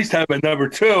 Bobby can at least have a number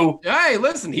 2. Hey,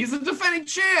 listen, he's a defending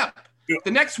champ. Yeah.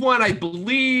 The next one, I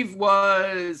believe,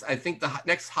 I think the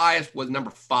next highest was number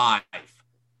 5.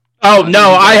 Oh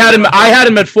no, I had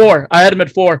him at 4.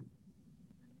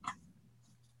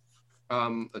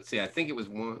 Let's see. I think it was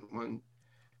one.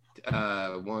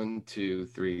 1, 2,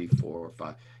 3, 4,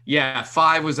 5. Yeah,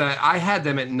 5 was I had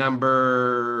them at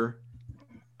number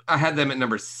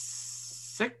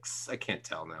 6. I can't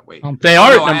tell now. Wait. They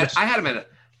are. No, I had them at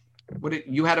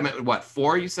you had them at what?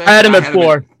 4, you said? I had them at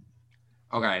 4.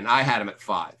 Okay, and I had them at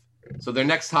 5. So their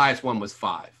next highest one was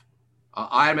 5.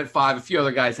 I had them at 5. A few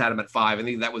other guys had them at 5. I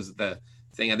think that was the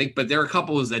thing. I think, but there are a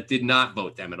couple that did not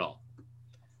vote them at all.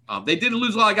 They did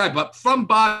lose a lot of guys, but from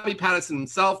Bobby Patterson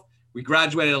himself, we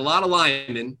graduated a lot of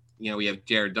linemen. We have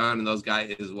Jared Dunn and those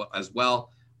guys as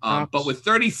well. But with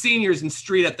 30 seniors and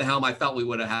Street at the helm, I felt we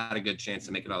would have had a good chance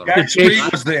to make another. Jack Street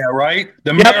was there, right?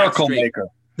 The Miracle Maker.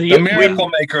 The Miracle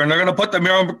Maker. And they're going to put the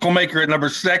Miracle Maker at number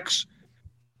 6?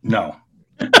 No.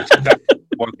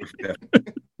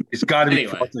 It's got to be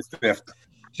 4th or 5th.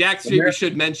 Jack Street, we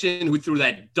should mention, who threw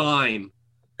that dime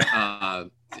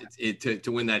to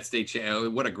win that state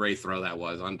championship. What a great throw that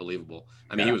was. Unbelievable.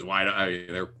 I mean, he was wide.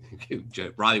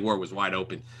 Riley Ward was wide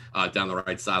open down the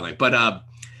right sideline. But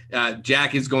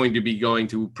Jack is going to be going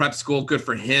to prep school. Good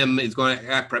for him. He's going to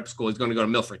at prep school. He's going to go to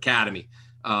Milford Academy.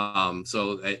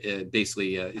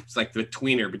 Basically, it's like the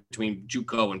tweener between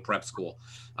JUCO and prep school.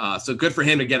 So good for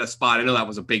him to get a spot. I know that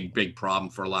was a big problem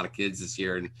for a lot of kids this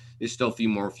year, and there's still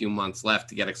a few months left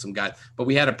to get some guys. But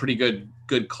we had a pretty good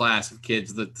class of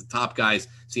kids. The top guys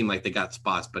seemed like they got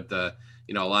spots, but a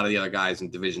lot of the other guys in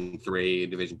Division III,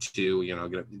 Division II,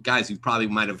 guys who probably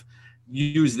might have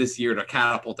used this year to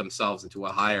catapult themselves into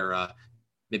a higher,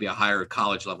 maybe a higher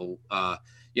college level.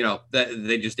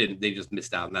 They just didn't. They just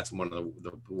missed out, and that's one of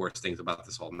the worst things about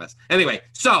this whole mess. Anyway,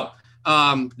 so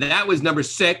that was number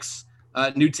 6.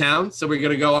 Newtown. So we're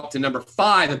going to go up to number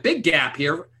 5. A big gap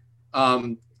here.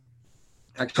 So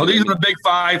these are the big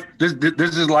 5. This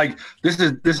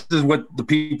is what the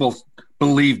people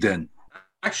believed in.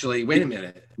 Actually, wait a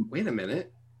minute.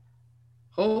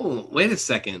 Oh, wait a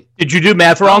second. Did you do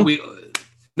math wrong?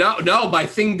 No, my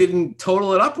thing didn't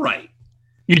total it up right.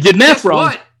 You did math wrong.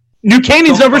 What? New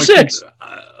Canaan's number 6.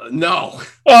 No.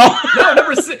 Oh. No,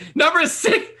 number 6.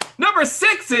 Number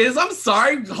 6 is, I'm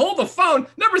sorry, hold the phone.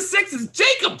 Number 6 is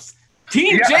Jacobs.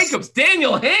 Team Jacobs,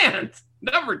 Daniel Hand.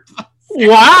 Number 6.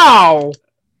 Wow.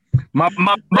 My boy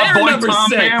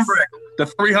Tom Hambrick, the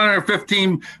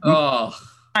 315 coach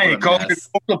in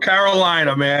Coastal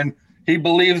Carolina, man. He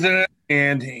believes in it,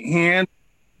 and Hand.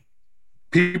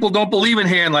 People don't believe in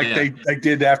Hand like they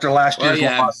did after last year's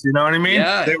loss. You know what I mean?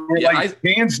 Yeah, they were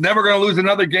Hand's never going to lose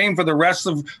another game for the rest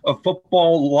of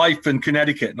football life in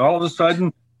Connecticut. And all of a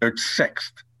sudden, they're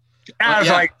 6th, as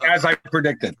I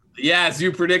predicted. Yeah, as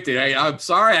you predicted. I'm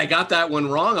sorry I got that one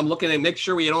wrong. I'm looking to make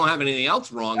sure we don't have anything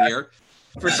else wrong here.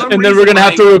 For some reason, then we're going to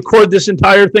have to record this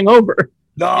entire thing over.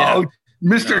 No,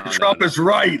 Mr. Trump is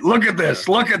right. Look at this.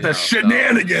 Look at this.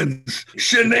 Shenanigans.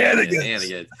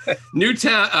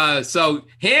 Newtown. So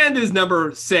Hand is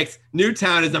number 6.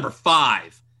 Newtown is number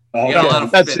 5.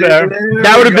 That's fair.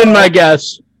 That would have been my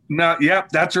guess. No, yep,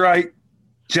 that's right.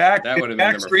 Jack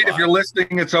Street, if you're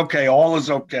listening, it's okay. All is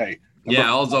okay.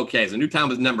 All is okay. So Newtown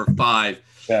was number 5.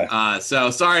 Yeah.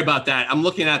 So sorry about that. I'm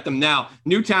looking at them now.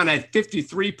 Newtown had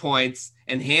 53 points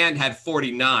and Hand had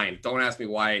 49. Don't ask me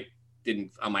why I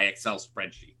didn't on my Excel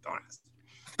spreadsheet. Don't ask.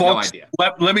 Folks, no idea.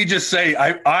 Let me just say,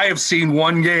 I have seen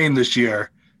one game this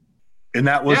year, and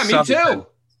that was me too.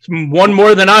 One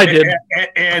more than I did.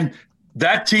 And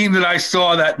that team that I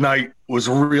saw that night was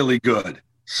really good.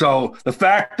 So the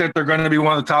fact that they're going to be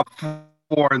one of the top 4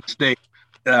 in the state,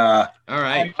 all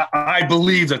right, I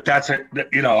believe that's it.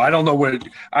 I don't know where.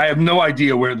 I have no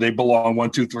idea where they belong,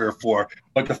 1, 2, 3, or 4.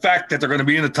 But the fact that they're going to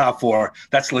be in the top 4,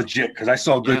 that's legit because I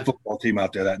saw a good football team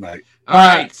out there that night. All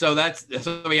right, so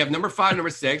we have number 5, number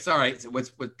 6. All right, so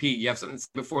what's with Pete? You have something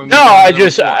before?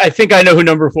 I think I know who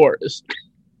number 4 is.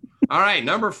 All right,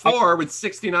 number 4 with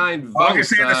 69 votes. I can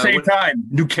say at the same time,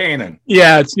 New Canaan.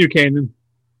 Yeah, it's New Canaan.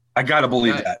 I gotta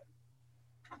believe that.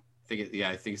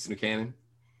 I think it's New Canaan.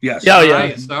 Yes. Yeah.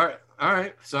 All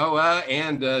right. So,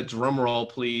 and drum roll,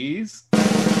 please.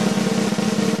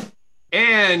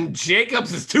 And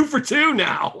Jacobs is 2 for 2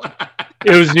 now.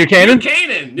 It was New Canaan.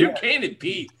 New Canaan.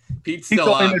 Pete's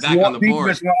still back on the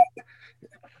board.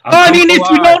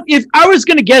 If I was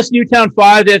going to guess Newtown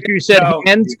 5 after you said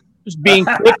Hands being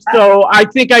quick, so I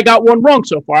think I got one wrong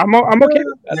so far. I'm okay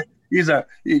with that.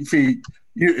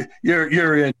 You're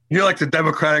like the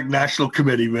Democratic National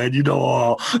Committee, man. You know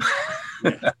all.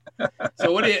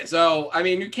 So I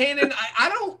mean, New Canaan, I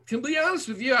don't, to be honest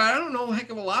with you, I don't know a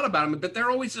heck of a lot about them, but they're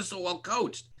always just so well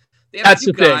coached. That's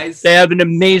the thing. They have an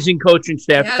amazing coaching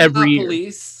staff every year.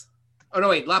 Police. Oh no,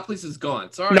 wait, La Police is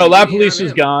gone. Sorry. No, La Police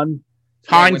is gone.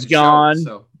 Hines gone.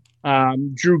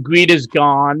 Drew Guida's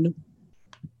gone.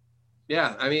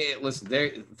 Yeah, I mean, listen,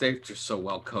 they're just so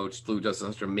well coached. Lou does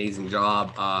such an amazing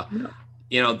job.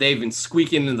 They've been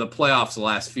squeaking into the playoffs the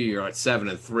last few years at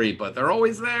 7-3, but they're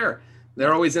always there.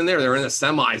 They're always in there. They were in the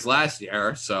semis last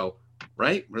year, so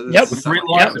right? Yep. With 3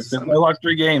 losses. They lost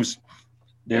 3 games.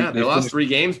 They lost 3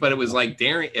 games, but it was like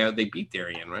Darien. They beat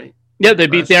Darien, right? Yeah, they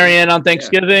beat Darien on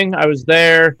Thanksgiving. I was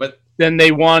there. But then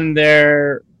they won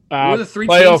their who were the 3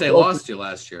 teams they lost to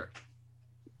last year?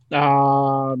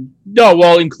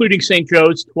 Including St.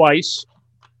 Joe's twice.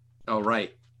 Oh,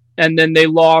 right. And then they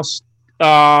lost.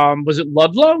 Was it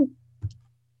Ludlow?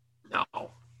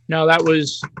 No, that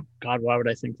was. God, why would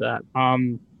I think that?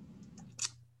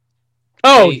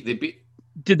 They beat.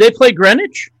 Did they play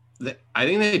Greenwich? I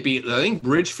think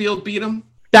Ridgefield beat them.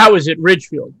 That was it.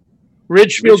 Ridgefield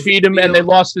beat them, and they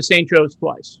lost to St. Joe's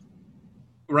twice.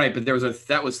 Right, but that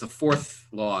was the 4th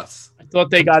loss. I thought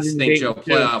they got in St. Joe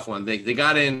playoff one. They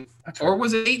got in, or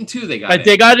was it 8-2? They got in.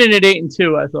 They got in at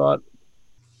 8-2. I thought.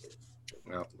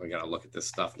 Well, we gotta look at this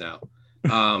stuff now.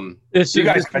 This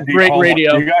is great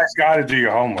radio. You guys got to do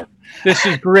your homework. This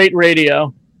is great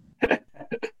radio.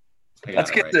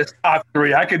 Let's get this top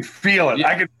 3. I can feel it. Yeah.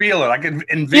 I can feel it. I can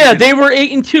envision. Yeah, they were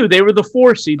 8-2. They were the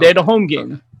 4 seed. They had a home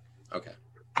game. Okay.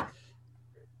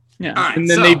 Yeah, right, and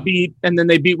then they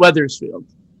beat Wethersfield.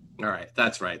 All right,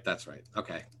 that's right.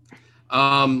 Okay.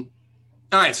 All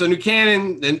right, so New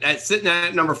Canaan sitting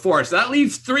at number 4. So that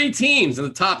leaves 3 teams in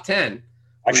the top 10.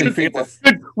 I can feel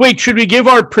it. Wait, should we give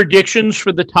our predictions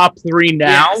for the top 3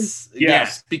 now?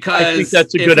 Yes, because I think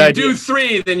that's a good idea. If you do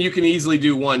 3, then you can easily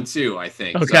do 1 too, I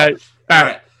think. Okay. So, all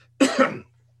right.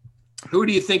 Who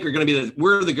do you think are going to be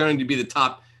going to be the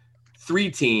top 3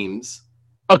 teams?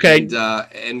 Okay.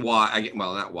 And why?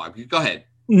 Not why. Go ahead.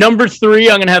 Number 3,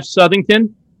 I'm going to have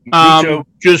Southington.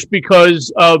 Just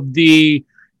because of the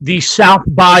South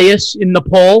bias in the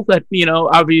poll that,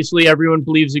 obviously everyone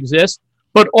believes exists.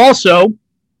 But also,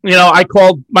 I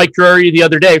called Mike Drury the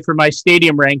other day for my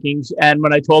stadium rankings. And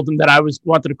when I told him that I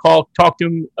wanted to talk to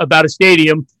him about a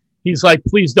stadium, he's like,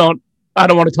 please don't. I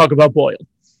don't want to talk about Boyle.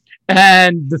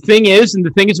 And the thing is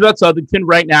about Southington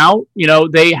right now,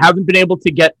 they haven't been able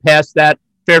to get past that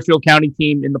Fairfield County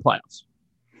team in the playoffs.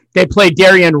 They played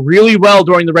Darien really well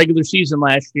during the regular season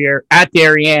last year at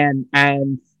Darien,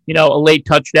 and, a late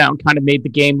touchdown kind of made the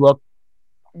game look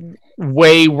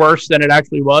way worse than it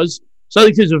actually was.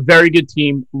 Southington is a very good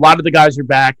team. A lot of the guys are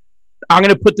back. I'm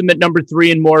going to put them at number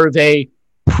 3 in more of a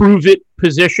prove-it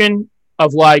position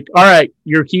of like, all right,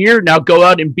 you're here, now go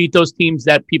out and beat those teams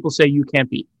that people say you can't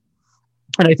beat.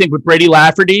 And I think with Brady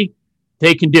Lafferty,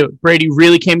 they can do it. Brady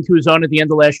really came to his own at the end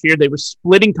of last year. They were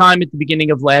splitting time at the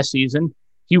beginning of last season.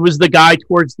 He was the guy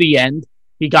towards the end.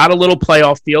 He got a little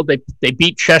playoff field. They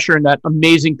beat Cheshire in that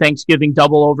amazing Thanksgiving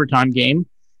double overtime game.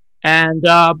 And,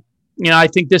 I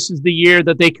think this is the year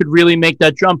that they could really make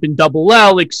that jump in double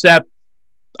L, except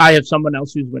I have someone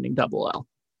else who's winning double L.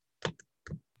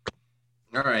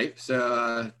 All right.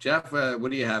 So, Jeff,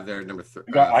 what do you have there, number 3?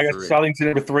 I got Southington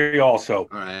number 3 also.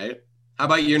 All right. How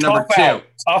about your number 2?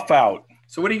 Tough out.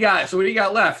 So what do you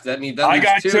got left? I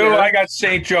got 2. I got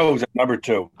St. Joe's at number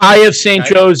 2. I have St.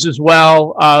 Joe's as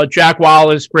well. Jack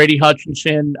Wallace, Brady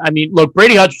Hutchinson. I mean, look,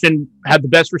 Brady Hutchinson had the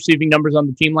best receiving numbers on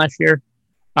the team last year.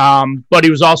 But he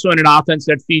was also in an offense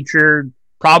that featured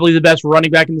probably the best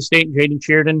running back in the state, Jaden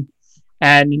Sheardon,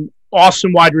 and an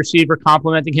awesome wide receiver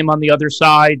complementing him on the other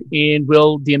side in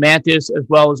Will Diamantis, as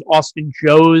well as Austin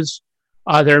Joes.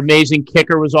 Their amazing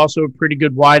kicker was also a pretty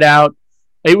good wideout.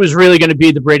 It was really going to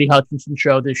be the Brady Hutchinson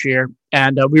show this year,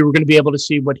 and we were going to be able to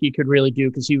see what he could really do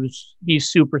because he's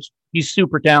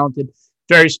super talented,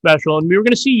 very special, and we were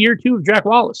going to see year 2 of Jack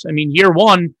Wallace. I mean, year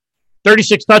 1,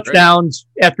 36 touchdowns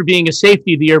after being a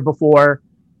safety the year before.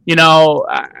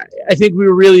 I think we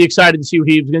were really excited to see what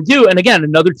he was going to do. And again,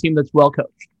 another team that's well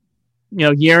coached.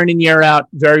 Year in and year out,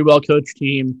 very well coached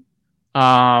team.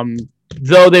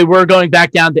 Though they were going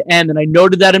back down to M, and I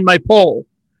noted that in my poll.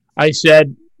 I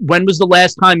said, when was the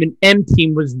last time an M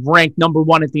team was ranked number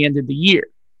 1 at the end of the year?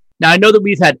 Now, I know that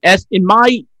we've had S in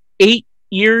my 8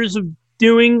 years of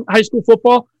doing high school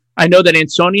football. I know that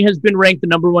Ansonia has been ranked the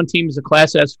number 1 team as a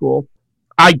Class S school.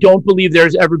 I don't believe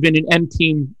there's ever been an M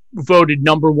team voted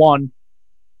number 1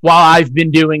 while I've been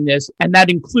doing this, and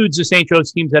that includes the St.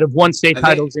 Joe's teams that have won state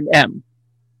titles in M.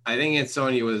 I think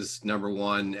Ansonia was number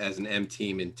 1 as an M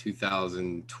team in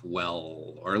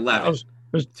 2012 or 11.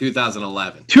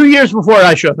 2011. 2 years before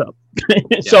I showed up.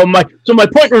 So my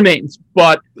point remains.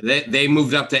 But they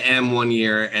moved up to M one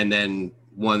year and then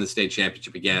won the state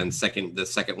championship again. The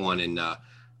second one in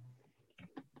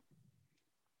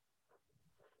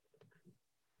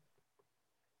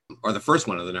or the first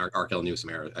one of the Arkell Newsom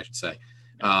era, I should say.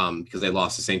 because they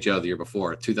lost to St. Joe the year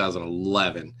before,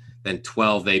 2011. Then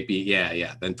 12 they beat,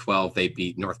 Then 12 they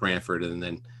beat North Branford, and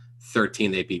then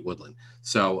 13 they beat Woodland.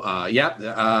 So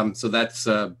so that's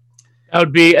that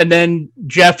would be. And then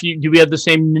Jeff, do we have the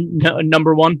same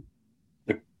number one?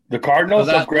 The Cardinals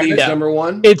of Greenwich, number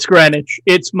one. It's Greenwich.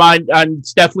 It's mine.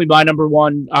 It's definitely my number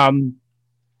one.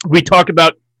 We talk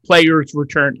about players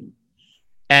returning,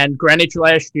 and Greenwich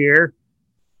last year,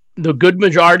 the good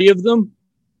majority of them,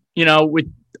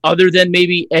 with other than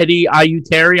maybe Eddie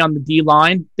Ayuteri on the D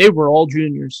line, they were all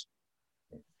juniors,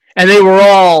 and they were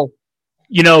all,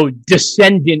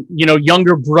 descendant,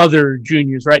 younger brother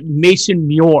juniors, right? Mason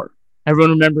Muir, everyone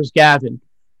remembers Gavin.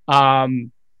 The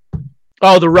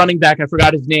running back, I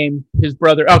forgot his name, his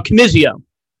brother. Camizio,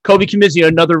 Kobe Camizio,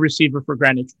 another receiver for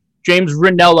Greenwich. James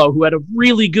Rinello, who had a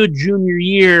really good junior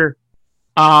year,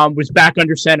 was back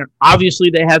under center. Obviously,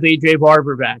 they have A.J.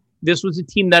 Barber back. This was a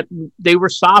team that they were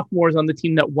sophomores on the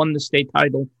team that won the state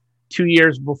title 2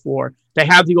 years before. They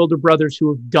have the older brothers who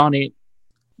have done it.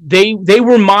 They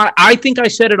were I think I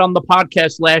said it on the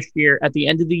podcast last year at the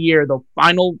end of the year, the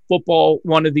final football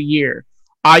one of the year.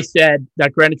 I said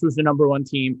that Greenwich was the number one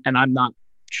team, and I'm not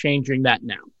changing that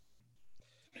now.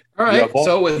 All right.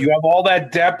 You have all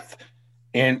that depth,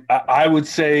 and I would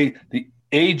say the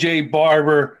A.J.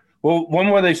 Barber. Well, when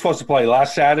were they supposed to play?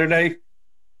 Last Saturday?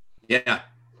 Yeah.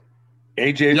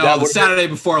 AJ, no, the Saturday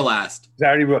before last.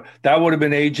 Saturday, that would have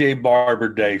been AJ Barber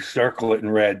Day. Circle it in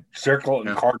red. Circle it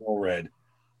in cardinal red.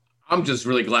 I'm just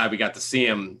really glad we got to see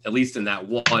him at least in that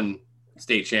one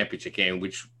state championship game,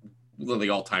 which one of the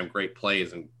all-time great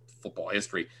plays in football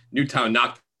history. Newtown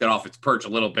knocked it off its perch a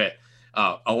little bit,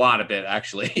 a lot of it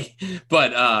actually,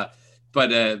 but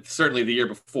certainly the year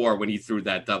before when he threw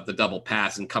that the double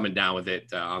pass and coming down with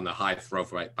it on the high throw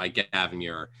by Gavin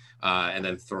Muir, and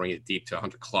then throwing it deep to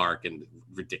Hunter Clark, and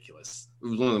ridiculous. It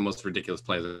was one of the most ridiculous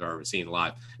plays I've ever seen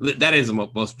live. That is the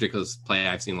most ridiculous play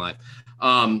I've seen live.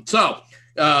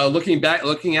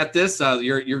 Looking at this,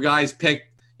 your guys picked.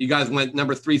 You guys went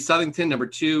number 3 Southington, number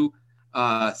 2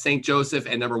 St. Joseph,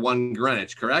 and number 1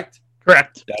 Greenwich. Correct.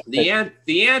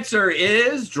 The answer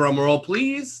is, drum roll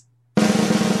please.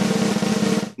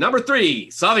 Number 3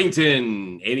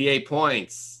 Southington, 88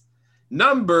 points.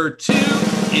 Number 2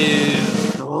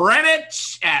 is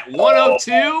Greenwich at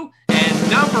 102,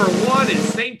 and number 1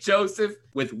 is St. Joseph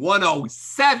with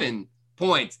 107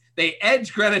 points. They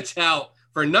edge Greenwich out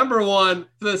for number 1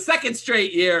 for the second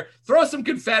straight year. Throw some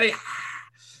confetti.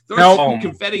 No,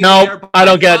 I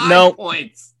don't get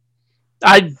points.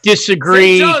 I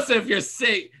disagree. St. Joseph, your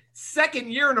second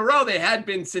year in a row. They had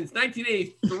been since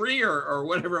 1983 or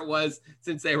whatever it was,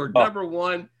 since they were number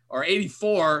 1, or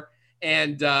 84.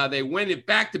 And they win it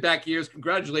back-to-back years.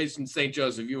 Congratulations, St.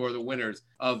 Joseph. You are the winners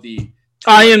of the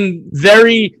I am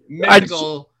very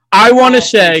mythical I want to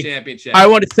say, I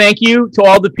want to thank you to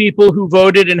all the people who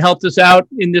voted and helped us out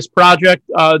in this project,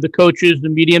 the coaches, the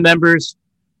media members.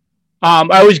 I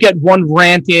always get one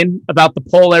rant in about the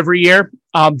poll every year.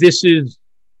 This is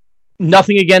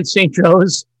nothing against St.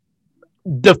 Joe's.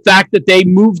 The fact that they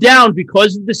moved down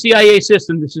because of the CIA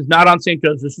system, this is not on St.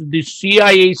 Joe's, this is the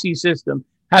CIAC system,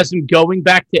 has them going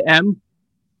back to M.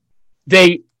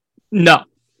 No,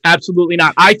 absolutely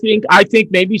not. I think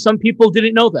maybe some people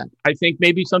didn't know that. I think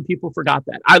maybe some people forgot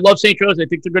that. I love St. Joe's. I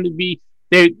think they're going to be,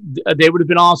 they would have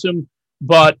been awesome.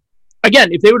 But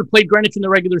again, if they would have played Greenwich in the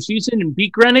regular season and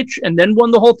beat Greenwich and then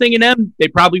won the whole thing in M, they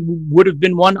probably would have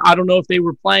been one. I don't know if they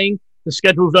were playing. The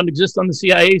schedule doesn't exist on the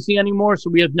CIAC anymore,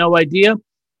 so we have no idea.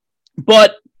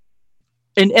 But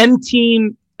an M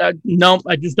team, no,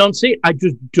 I just don't see it. I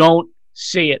just don't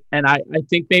see it. And I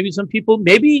think maybe some people,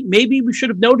 maybe we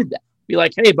should have noted that. Be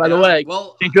like, hey, by the way,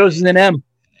 St. Joe's is an M.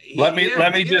 Let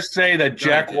me just say that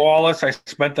Jack Wallace, I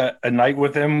spent a night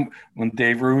with him when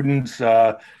Dave Rudin's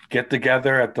get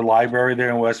together at the library there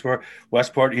in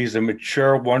Westport. He's a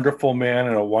mature, wonderful man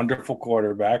and a wonderful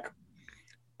quarterback.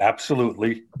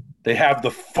 Absolutely. They have the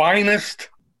finest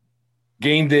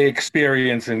game day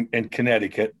experience in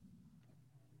Connecticut.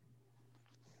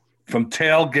 From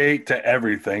tailgate to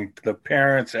everything, to the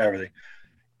parents, everything.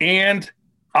 And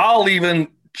I'll even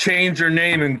change their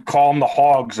name and call them the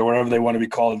Hogs or whatever they want to be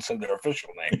called instead of their official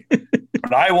name.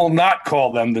 But I will not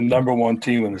call them the number one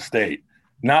team in the state.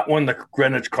 Not when the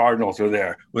Greenwich Cardinals are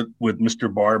there with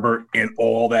Mr. Barber and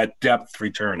all that depth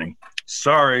returning.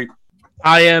 Sorry.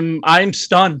 I'm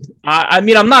stunned. I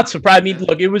mean, I'm not surprised. I mean,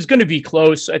 look, it was going to be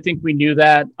close. I think we knew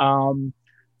that. I'm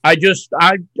a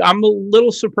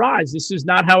little surprised. This is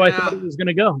not how I thought it was going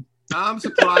to go. I'm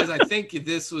surprised. I think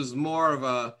this was more of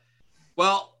a,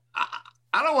 well,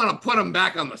 I don't want to put them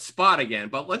back on the spot again,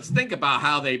 but let's think about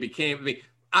how they became. I mean,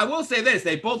 I will say this: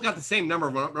 they both got the same number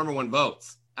of number one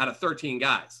votes out of 13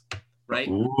 guys, right?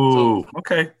 Ooh,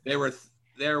 okay.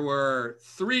 There were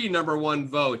 3 number one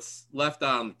votes left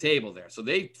on the table there, so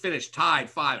they finished tied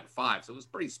 5-5. So it was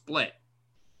pretty split.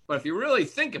 But if you really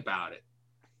think about it,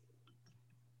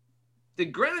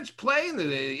 did Greenwich play in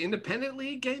the Independent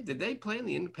League game? Did they play in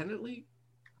the Independent League?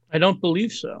 I don't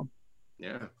believe so.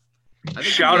 Yeah.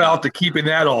 Shout out to keeping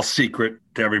that all secret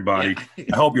to everybody. Yeah.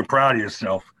 I hope you're proud of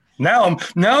yourself. Now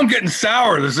I'm getting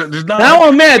sour. There's not. Now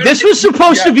I'm mad. This was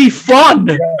supposed to be fun.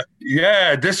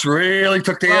 Yeah, this really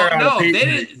took the air out of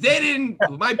Peyton. They didn't.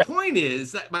 My point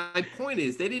is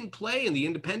they didn't play in the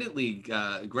Independent League,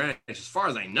 Greenwich, as far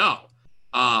as I know.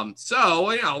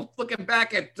 So looking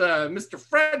back at Mr.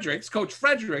 Fredericks, Coach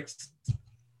Fredericks,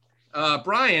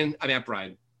 Kevin.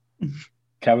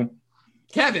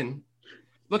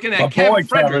 Looking at Kevin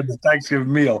Fredericks, the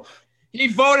Thanksgiving meal. He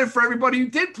voted for everybody who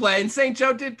did play, and St.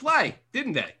 Joe did play,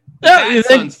 didn't they? Bad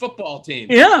Sons football team.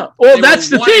 Yeah. Well, that's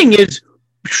the thing is,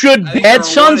 should Bad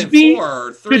Sons be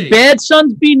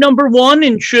number 1,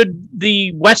 and should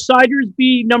the West Siders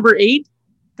be number 8?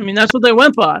 I mean, that's what they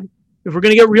went by. If we're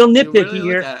gonna get real nitpicky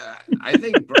here, I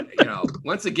think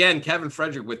once again, Kevin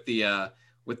Frederick with the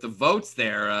votes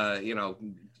there,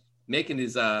 making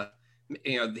his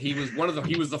he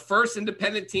was the first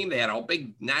independent team. They had a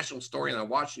big national story in the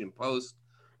Washington Post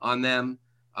on them,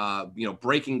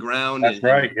 breaking ground. That's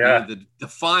right. Yeah.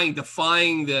 Defying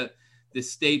the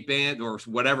state ban or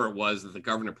whatever it was that the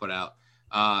governor put out.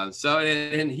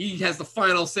 And he has the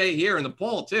final say here in the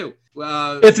poll too.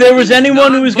 If there was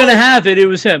anyone who was going to have it, it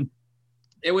was him.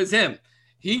 It was him.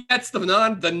 He gets the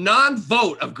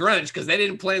non-vote of Greenwich because they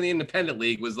didn't play in the Independent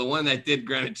League was the one that did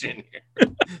Greenwich in here.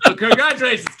 So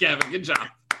congratulations, Kevin. Good job.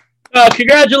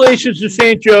 Congratulations to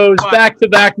St. Joe's,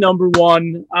 back-to-back number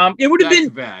 1. It would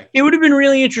have been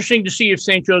really interesting to see if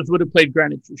St. Joe's would have played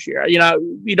Greenwich this year.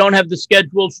 We don't have the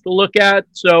schedules to look at,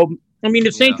 so I mean,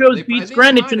 if St. Joe's beats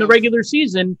Greenwich in the regular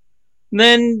season,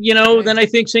 then I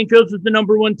think St. Joe's is the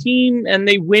number 1 team, and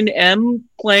they win M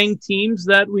playing teams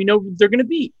that we know they're going to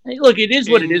beat. Hey, look, it is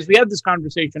what it is. We have this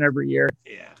conversation every year.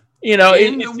 Yeah,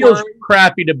 it feels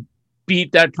crappy to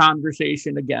beat that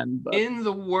conversation again. But. In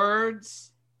the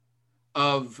words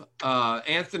of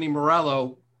Anthony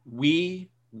Morello, we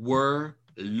were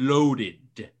loaded,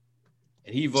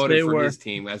 and he voted for his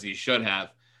team as he should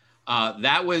have.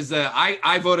 That was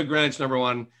I voted Greenwich number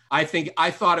 1. I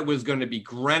thought it was going to be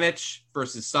Greenwich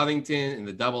versus Southington in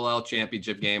the Double L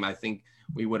championship game. I think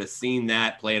we would have seen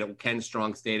that played at Ken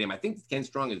Strong Stadium. I think Ken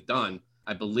Strong is done,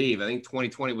 I believe. I think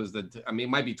 2020 was it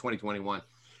might be 2021.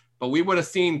 But we would have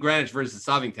seen Greenwich versus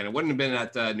Southington. It wouldn't have been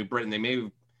at New Britain. They may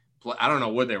have I don't know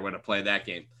where they would have played that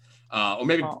game. Or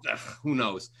maybe, who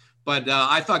knows. But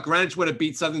I thought Greenwich would have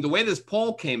beat Southington. The way this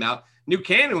poll came out, New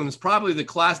Canaan was probably the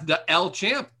Class L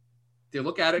champ. If you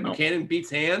look at it, New Canaan beats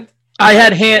Hand. I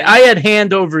had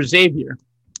Hand over Xavier.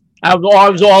 I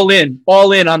was all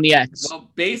in on the X. Well,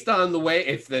 based on the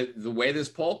way the way this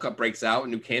poll cup breaks out,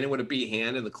 New Canaan would have beat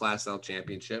Hand in the Class L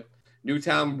championship.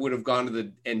 Newtown would have gone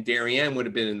to and Darien would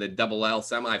have been in the Double L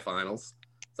semifinals.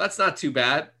 So that's not too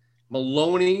bad.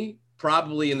 Maloney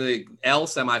probably in the L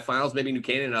semifinals. Maybe New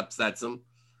Canaan upsets them,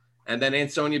 and then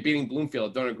Ansonia beating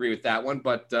Bloomfield. Don't agree with that one,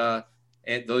 but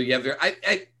and though you have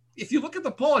if you look at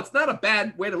the poll, it's not a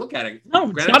bad way to look at it. No,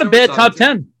 it's not a bad top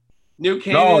 10. New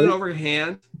Canaan over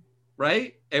Hand,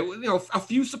 right? It was, a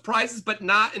few surprises, but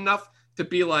not enough to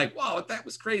be like, wow, that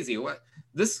was crazy.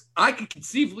 I could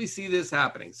conceivably see this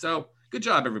happening. So good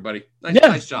job, everybody.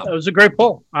 Nice job. That was a great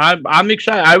poll. I'm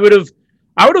excited. I would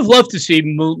have loved to see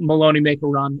Maloney make a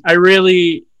run. I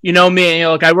really, me,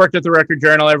 like I worked at the Record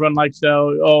Journal. Everyone likes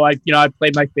I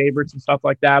played my favorites and stuff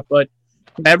like that, but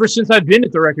ever since I've been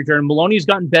at the Record Journal, Maloney's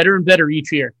gotten better and better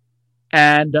each year.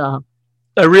 And I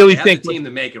really think the team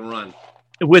to make and run.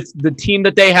 With the team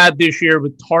that they had this year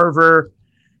with Tarver,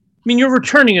 I mean, you're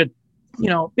returning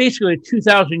basically a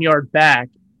 2,000-yard back,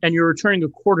 and you're returning a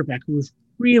quarterback who was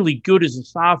really good as a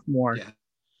sophomore. Yeah.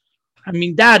 I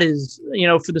mean, that is,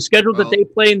 for the schedule that they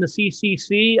play in the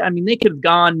CCC, I mean, they could have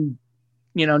gone,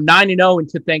 9-0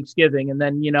 into Thanksgiving, and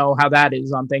then how that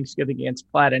is on Thanksgiving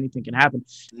against Platt. Anything can happen.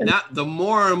 The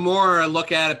more and more I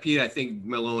look at it, Pete, I think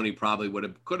Maloney probably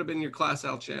could have been your Class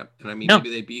L champ, and I mean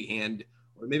maybe they beat Hand,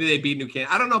 or maybe they beat New Canaan.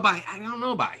 I don't know about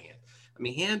Hand. I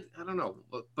mean Hand, I don't know,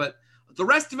 but the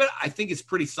rest of it I think is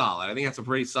pretty solid. I think that's a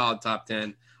pretty solid top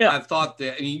 10. Yeah. I thought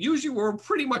that. Usually we're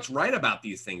pretty much right about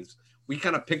these things. We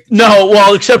kind of picked.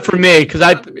 Except for me because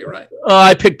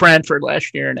I picked Brantford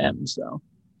last year in M. So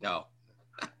no.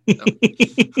 No.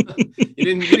 you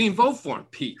didn't even vote for him,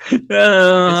 Pete. They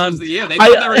thought they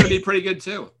were going to be pretty good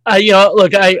too.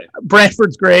 Look,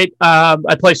 Brantford's great.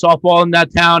 I play softball in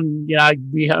that town.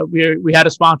 We had a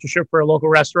sponsorship for a local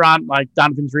restaurant, like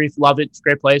Donovan's Reef. Love it. It's a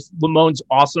great place. Lamone's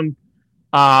awesome.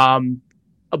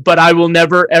 But I will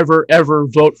never, ever, ever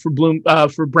vote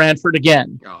for Brantford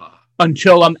again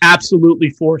until I'm absolutely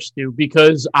forced to,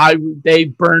 because they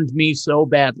burned me so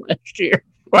bad last year.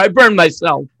 Well, I burned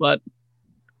myself, but.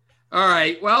 All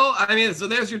right. Well, I mean, so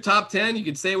there's your top 10. You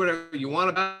can say whatever you want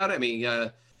about it. I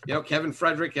mean, Kevin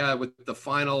Frederick with the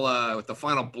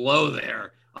final blow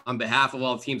there on behalf of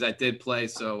all the teams that did play.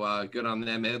 So good on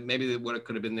them. Maybe it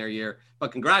could have been their year.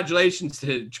 But congratulations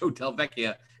to Joe Del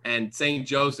Vecchia and St.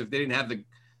 Joseph. They didn't have the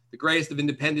greatest of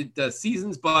independent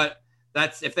seasons, but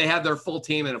that's if they had their full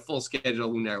team and a full schedule,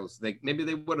 who knows? Maybe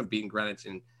they would have beaten Greenwich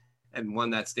and won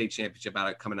that state championship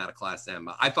coming out of Class M.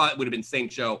 I thought it would have been St.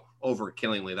 Joe over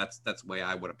Killingly. That's the way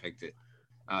I would have picked it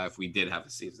if we did have a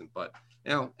season. But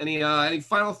any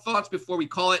final thoughts before we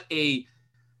call it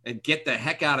and get the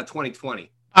heck out of 2020?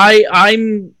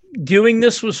 I'm doing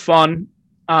this was fun.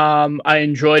 I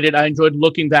enjoyed it. I enjoyed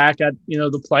looking back at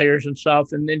the players and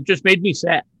stuff, and it just made me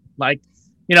sad. Like,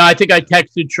 I think I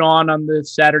texted Sean on the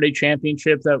Saturday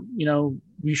championship that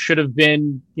we should have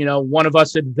been one of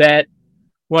us at Vet.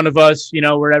 One of us,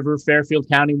 wherever Fairfield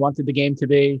County wanted the game to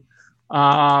be.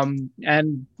 And,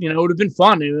 it would have been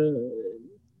fun.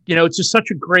 It's just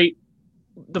such a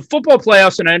the football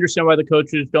playoffs, and I understand why the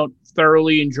coaches don't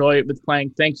thoroughly enjoy it with playing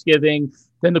Thanksgiving,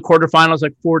 then the quarterfinals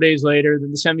like 4 days later,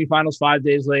 then the semifinals 5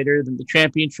 days later, then the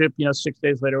championship, 6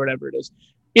 days later, whatever it is.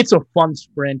 It's a fun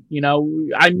sprint.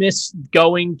 I miss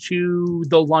going to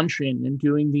the luncheon and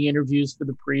doing the interviews for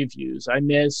the previews. I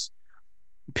miss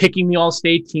picking the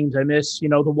all-state teams. I miss, the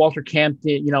Walter Camp,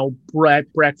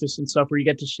 breakfast and stuff where you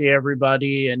get to see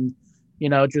everybody and,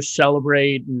 just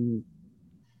celebrate. And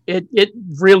it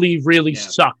really, really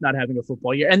sucked not having a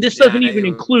football year. And this doesn't even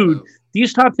include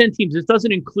these top 10 teams. This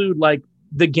doesn't include like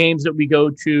the games that we go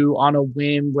to on a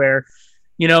whim where,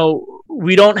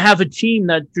 we don't have a team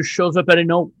that just shows up out of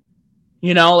nowhere,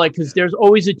 because there's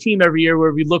always a team every year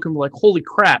where we look and we're like, holy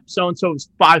crap, so-and-so is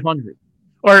 500.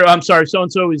 Or I'm sorry,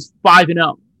 so-and-so is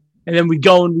 5-0. And then we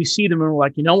go and we see them and we're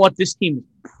like, you know what? This team is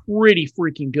pretty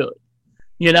freaking good.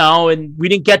 And we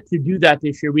didn't get to do that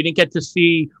this year. We didn't get to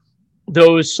see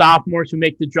those sophomores who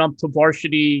make the jump to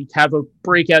varsity have a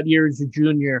breakout year as a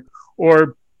junior,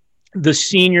 or the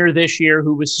senior this year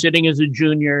who was sitting as a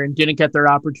junior and didn't get their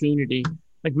opportunity.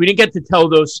 Like, we didn't get to tell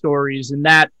those stories, and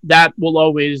that will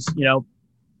always,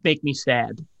 make me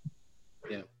sad.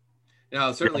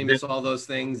 I'll certainly miss all those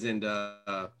things, and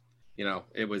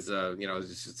it was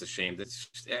just a shame.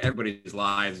 Everybody's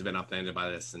lives have been upended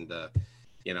by this, and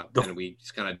and we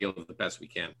just kind of deal with it the best we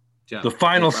can. Jeff, the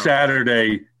final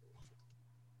Saturday,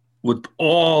 with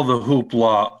all the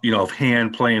hoopla, of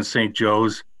Hand playing St.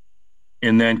 Joe's,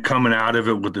 and then coming out of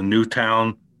it with the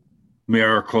Newtown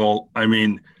miracle. I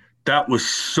mean, that was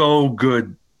so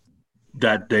good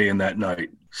that day and that night.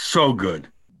 So good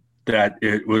that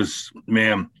it was,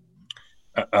 man.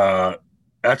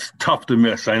 That's tough to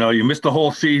miss. I know you missed the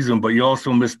whole season, but you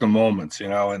also missed the moments,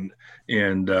 and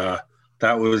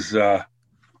that was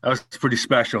pretty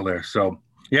special there. So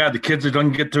yeah, the kids that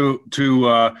don't get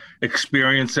to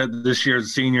experience it this year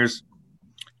as seniors,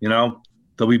 there'll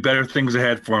be better things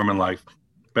ahead for them in life.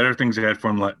 Better things ahead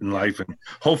for them in life, and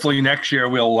hopefully next year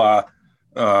we'll.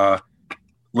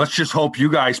 Let's just hope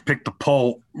you guys pick the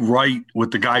poll right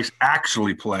with the guys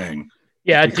actually playing.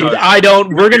 Yeah, dude, I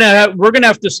don't. We're gonna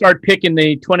have to start picking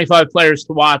the 25 players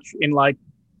to watch in like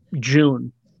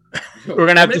June. We're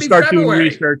gonna have to start doing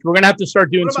research. We're gonna have to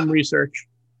start doing some research.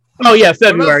 Oh yeah,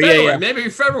 February. Yeah. Maybe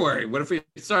February. What if we?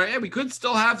 Sorry, we could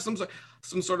still have some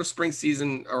sort of spring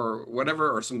season or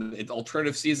whatever, or some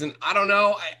alternative season. I don't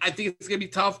know. I think it's gonna be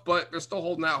tough, but they're still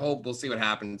holding out hope. We'll see what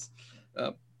happens.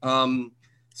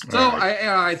 So right.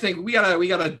 I think we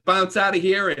gotta bounce out of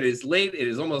here. It is late. It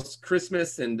is almost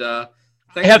Christmas, and I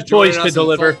have toys to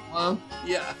deliver.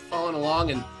 Following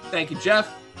along, and thank you,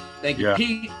 Jeff. Thank you,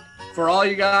 Pete, for all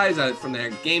you guys from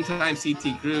the Game Time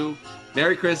CT crew.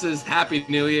 Merry Christmas, Happy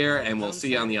New Year, and we'll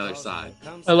see you on the other side.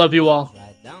 I love you all.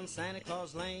 Right down Santa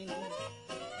Claus Lane,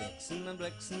 Vixen and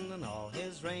Blixen and all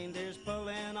his reindeers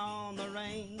pulling on the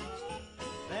reins.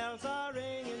 Bells are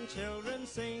ringing, children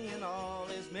singing, all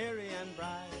is merry and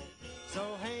bright.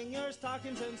 So hang your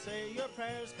stockings and say your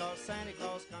prayers, 'cause Santa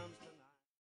Claus comes.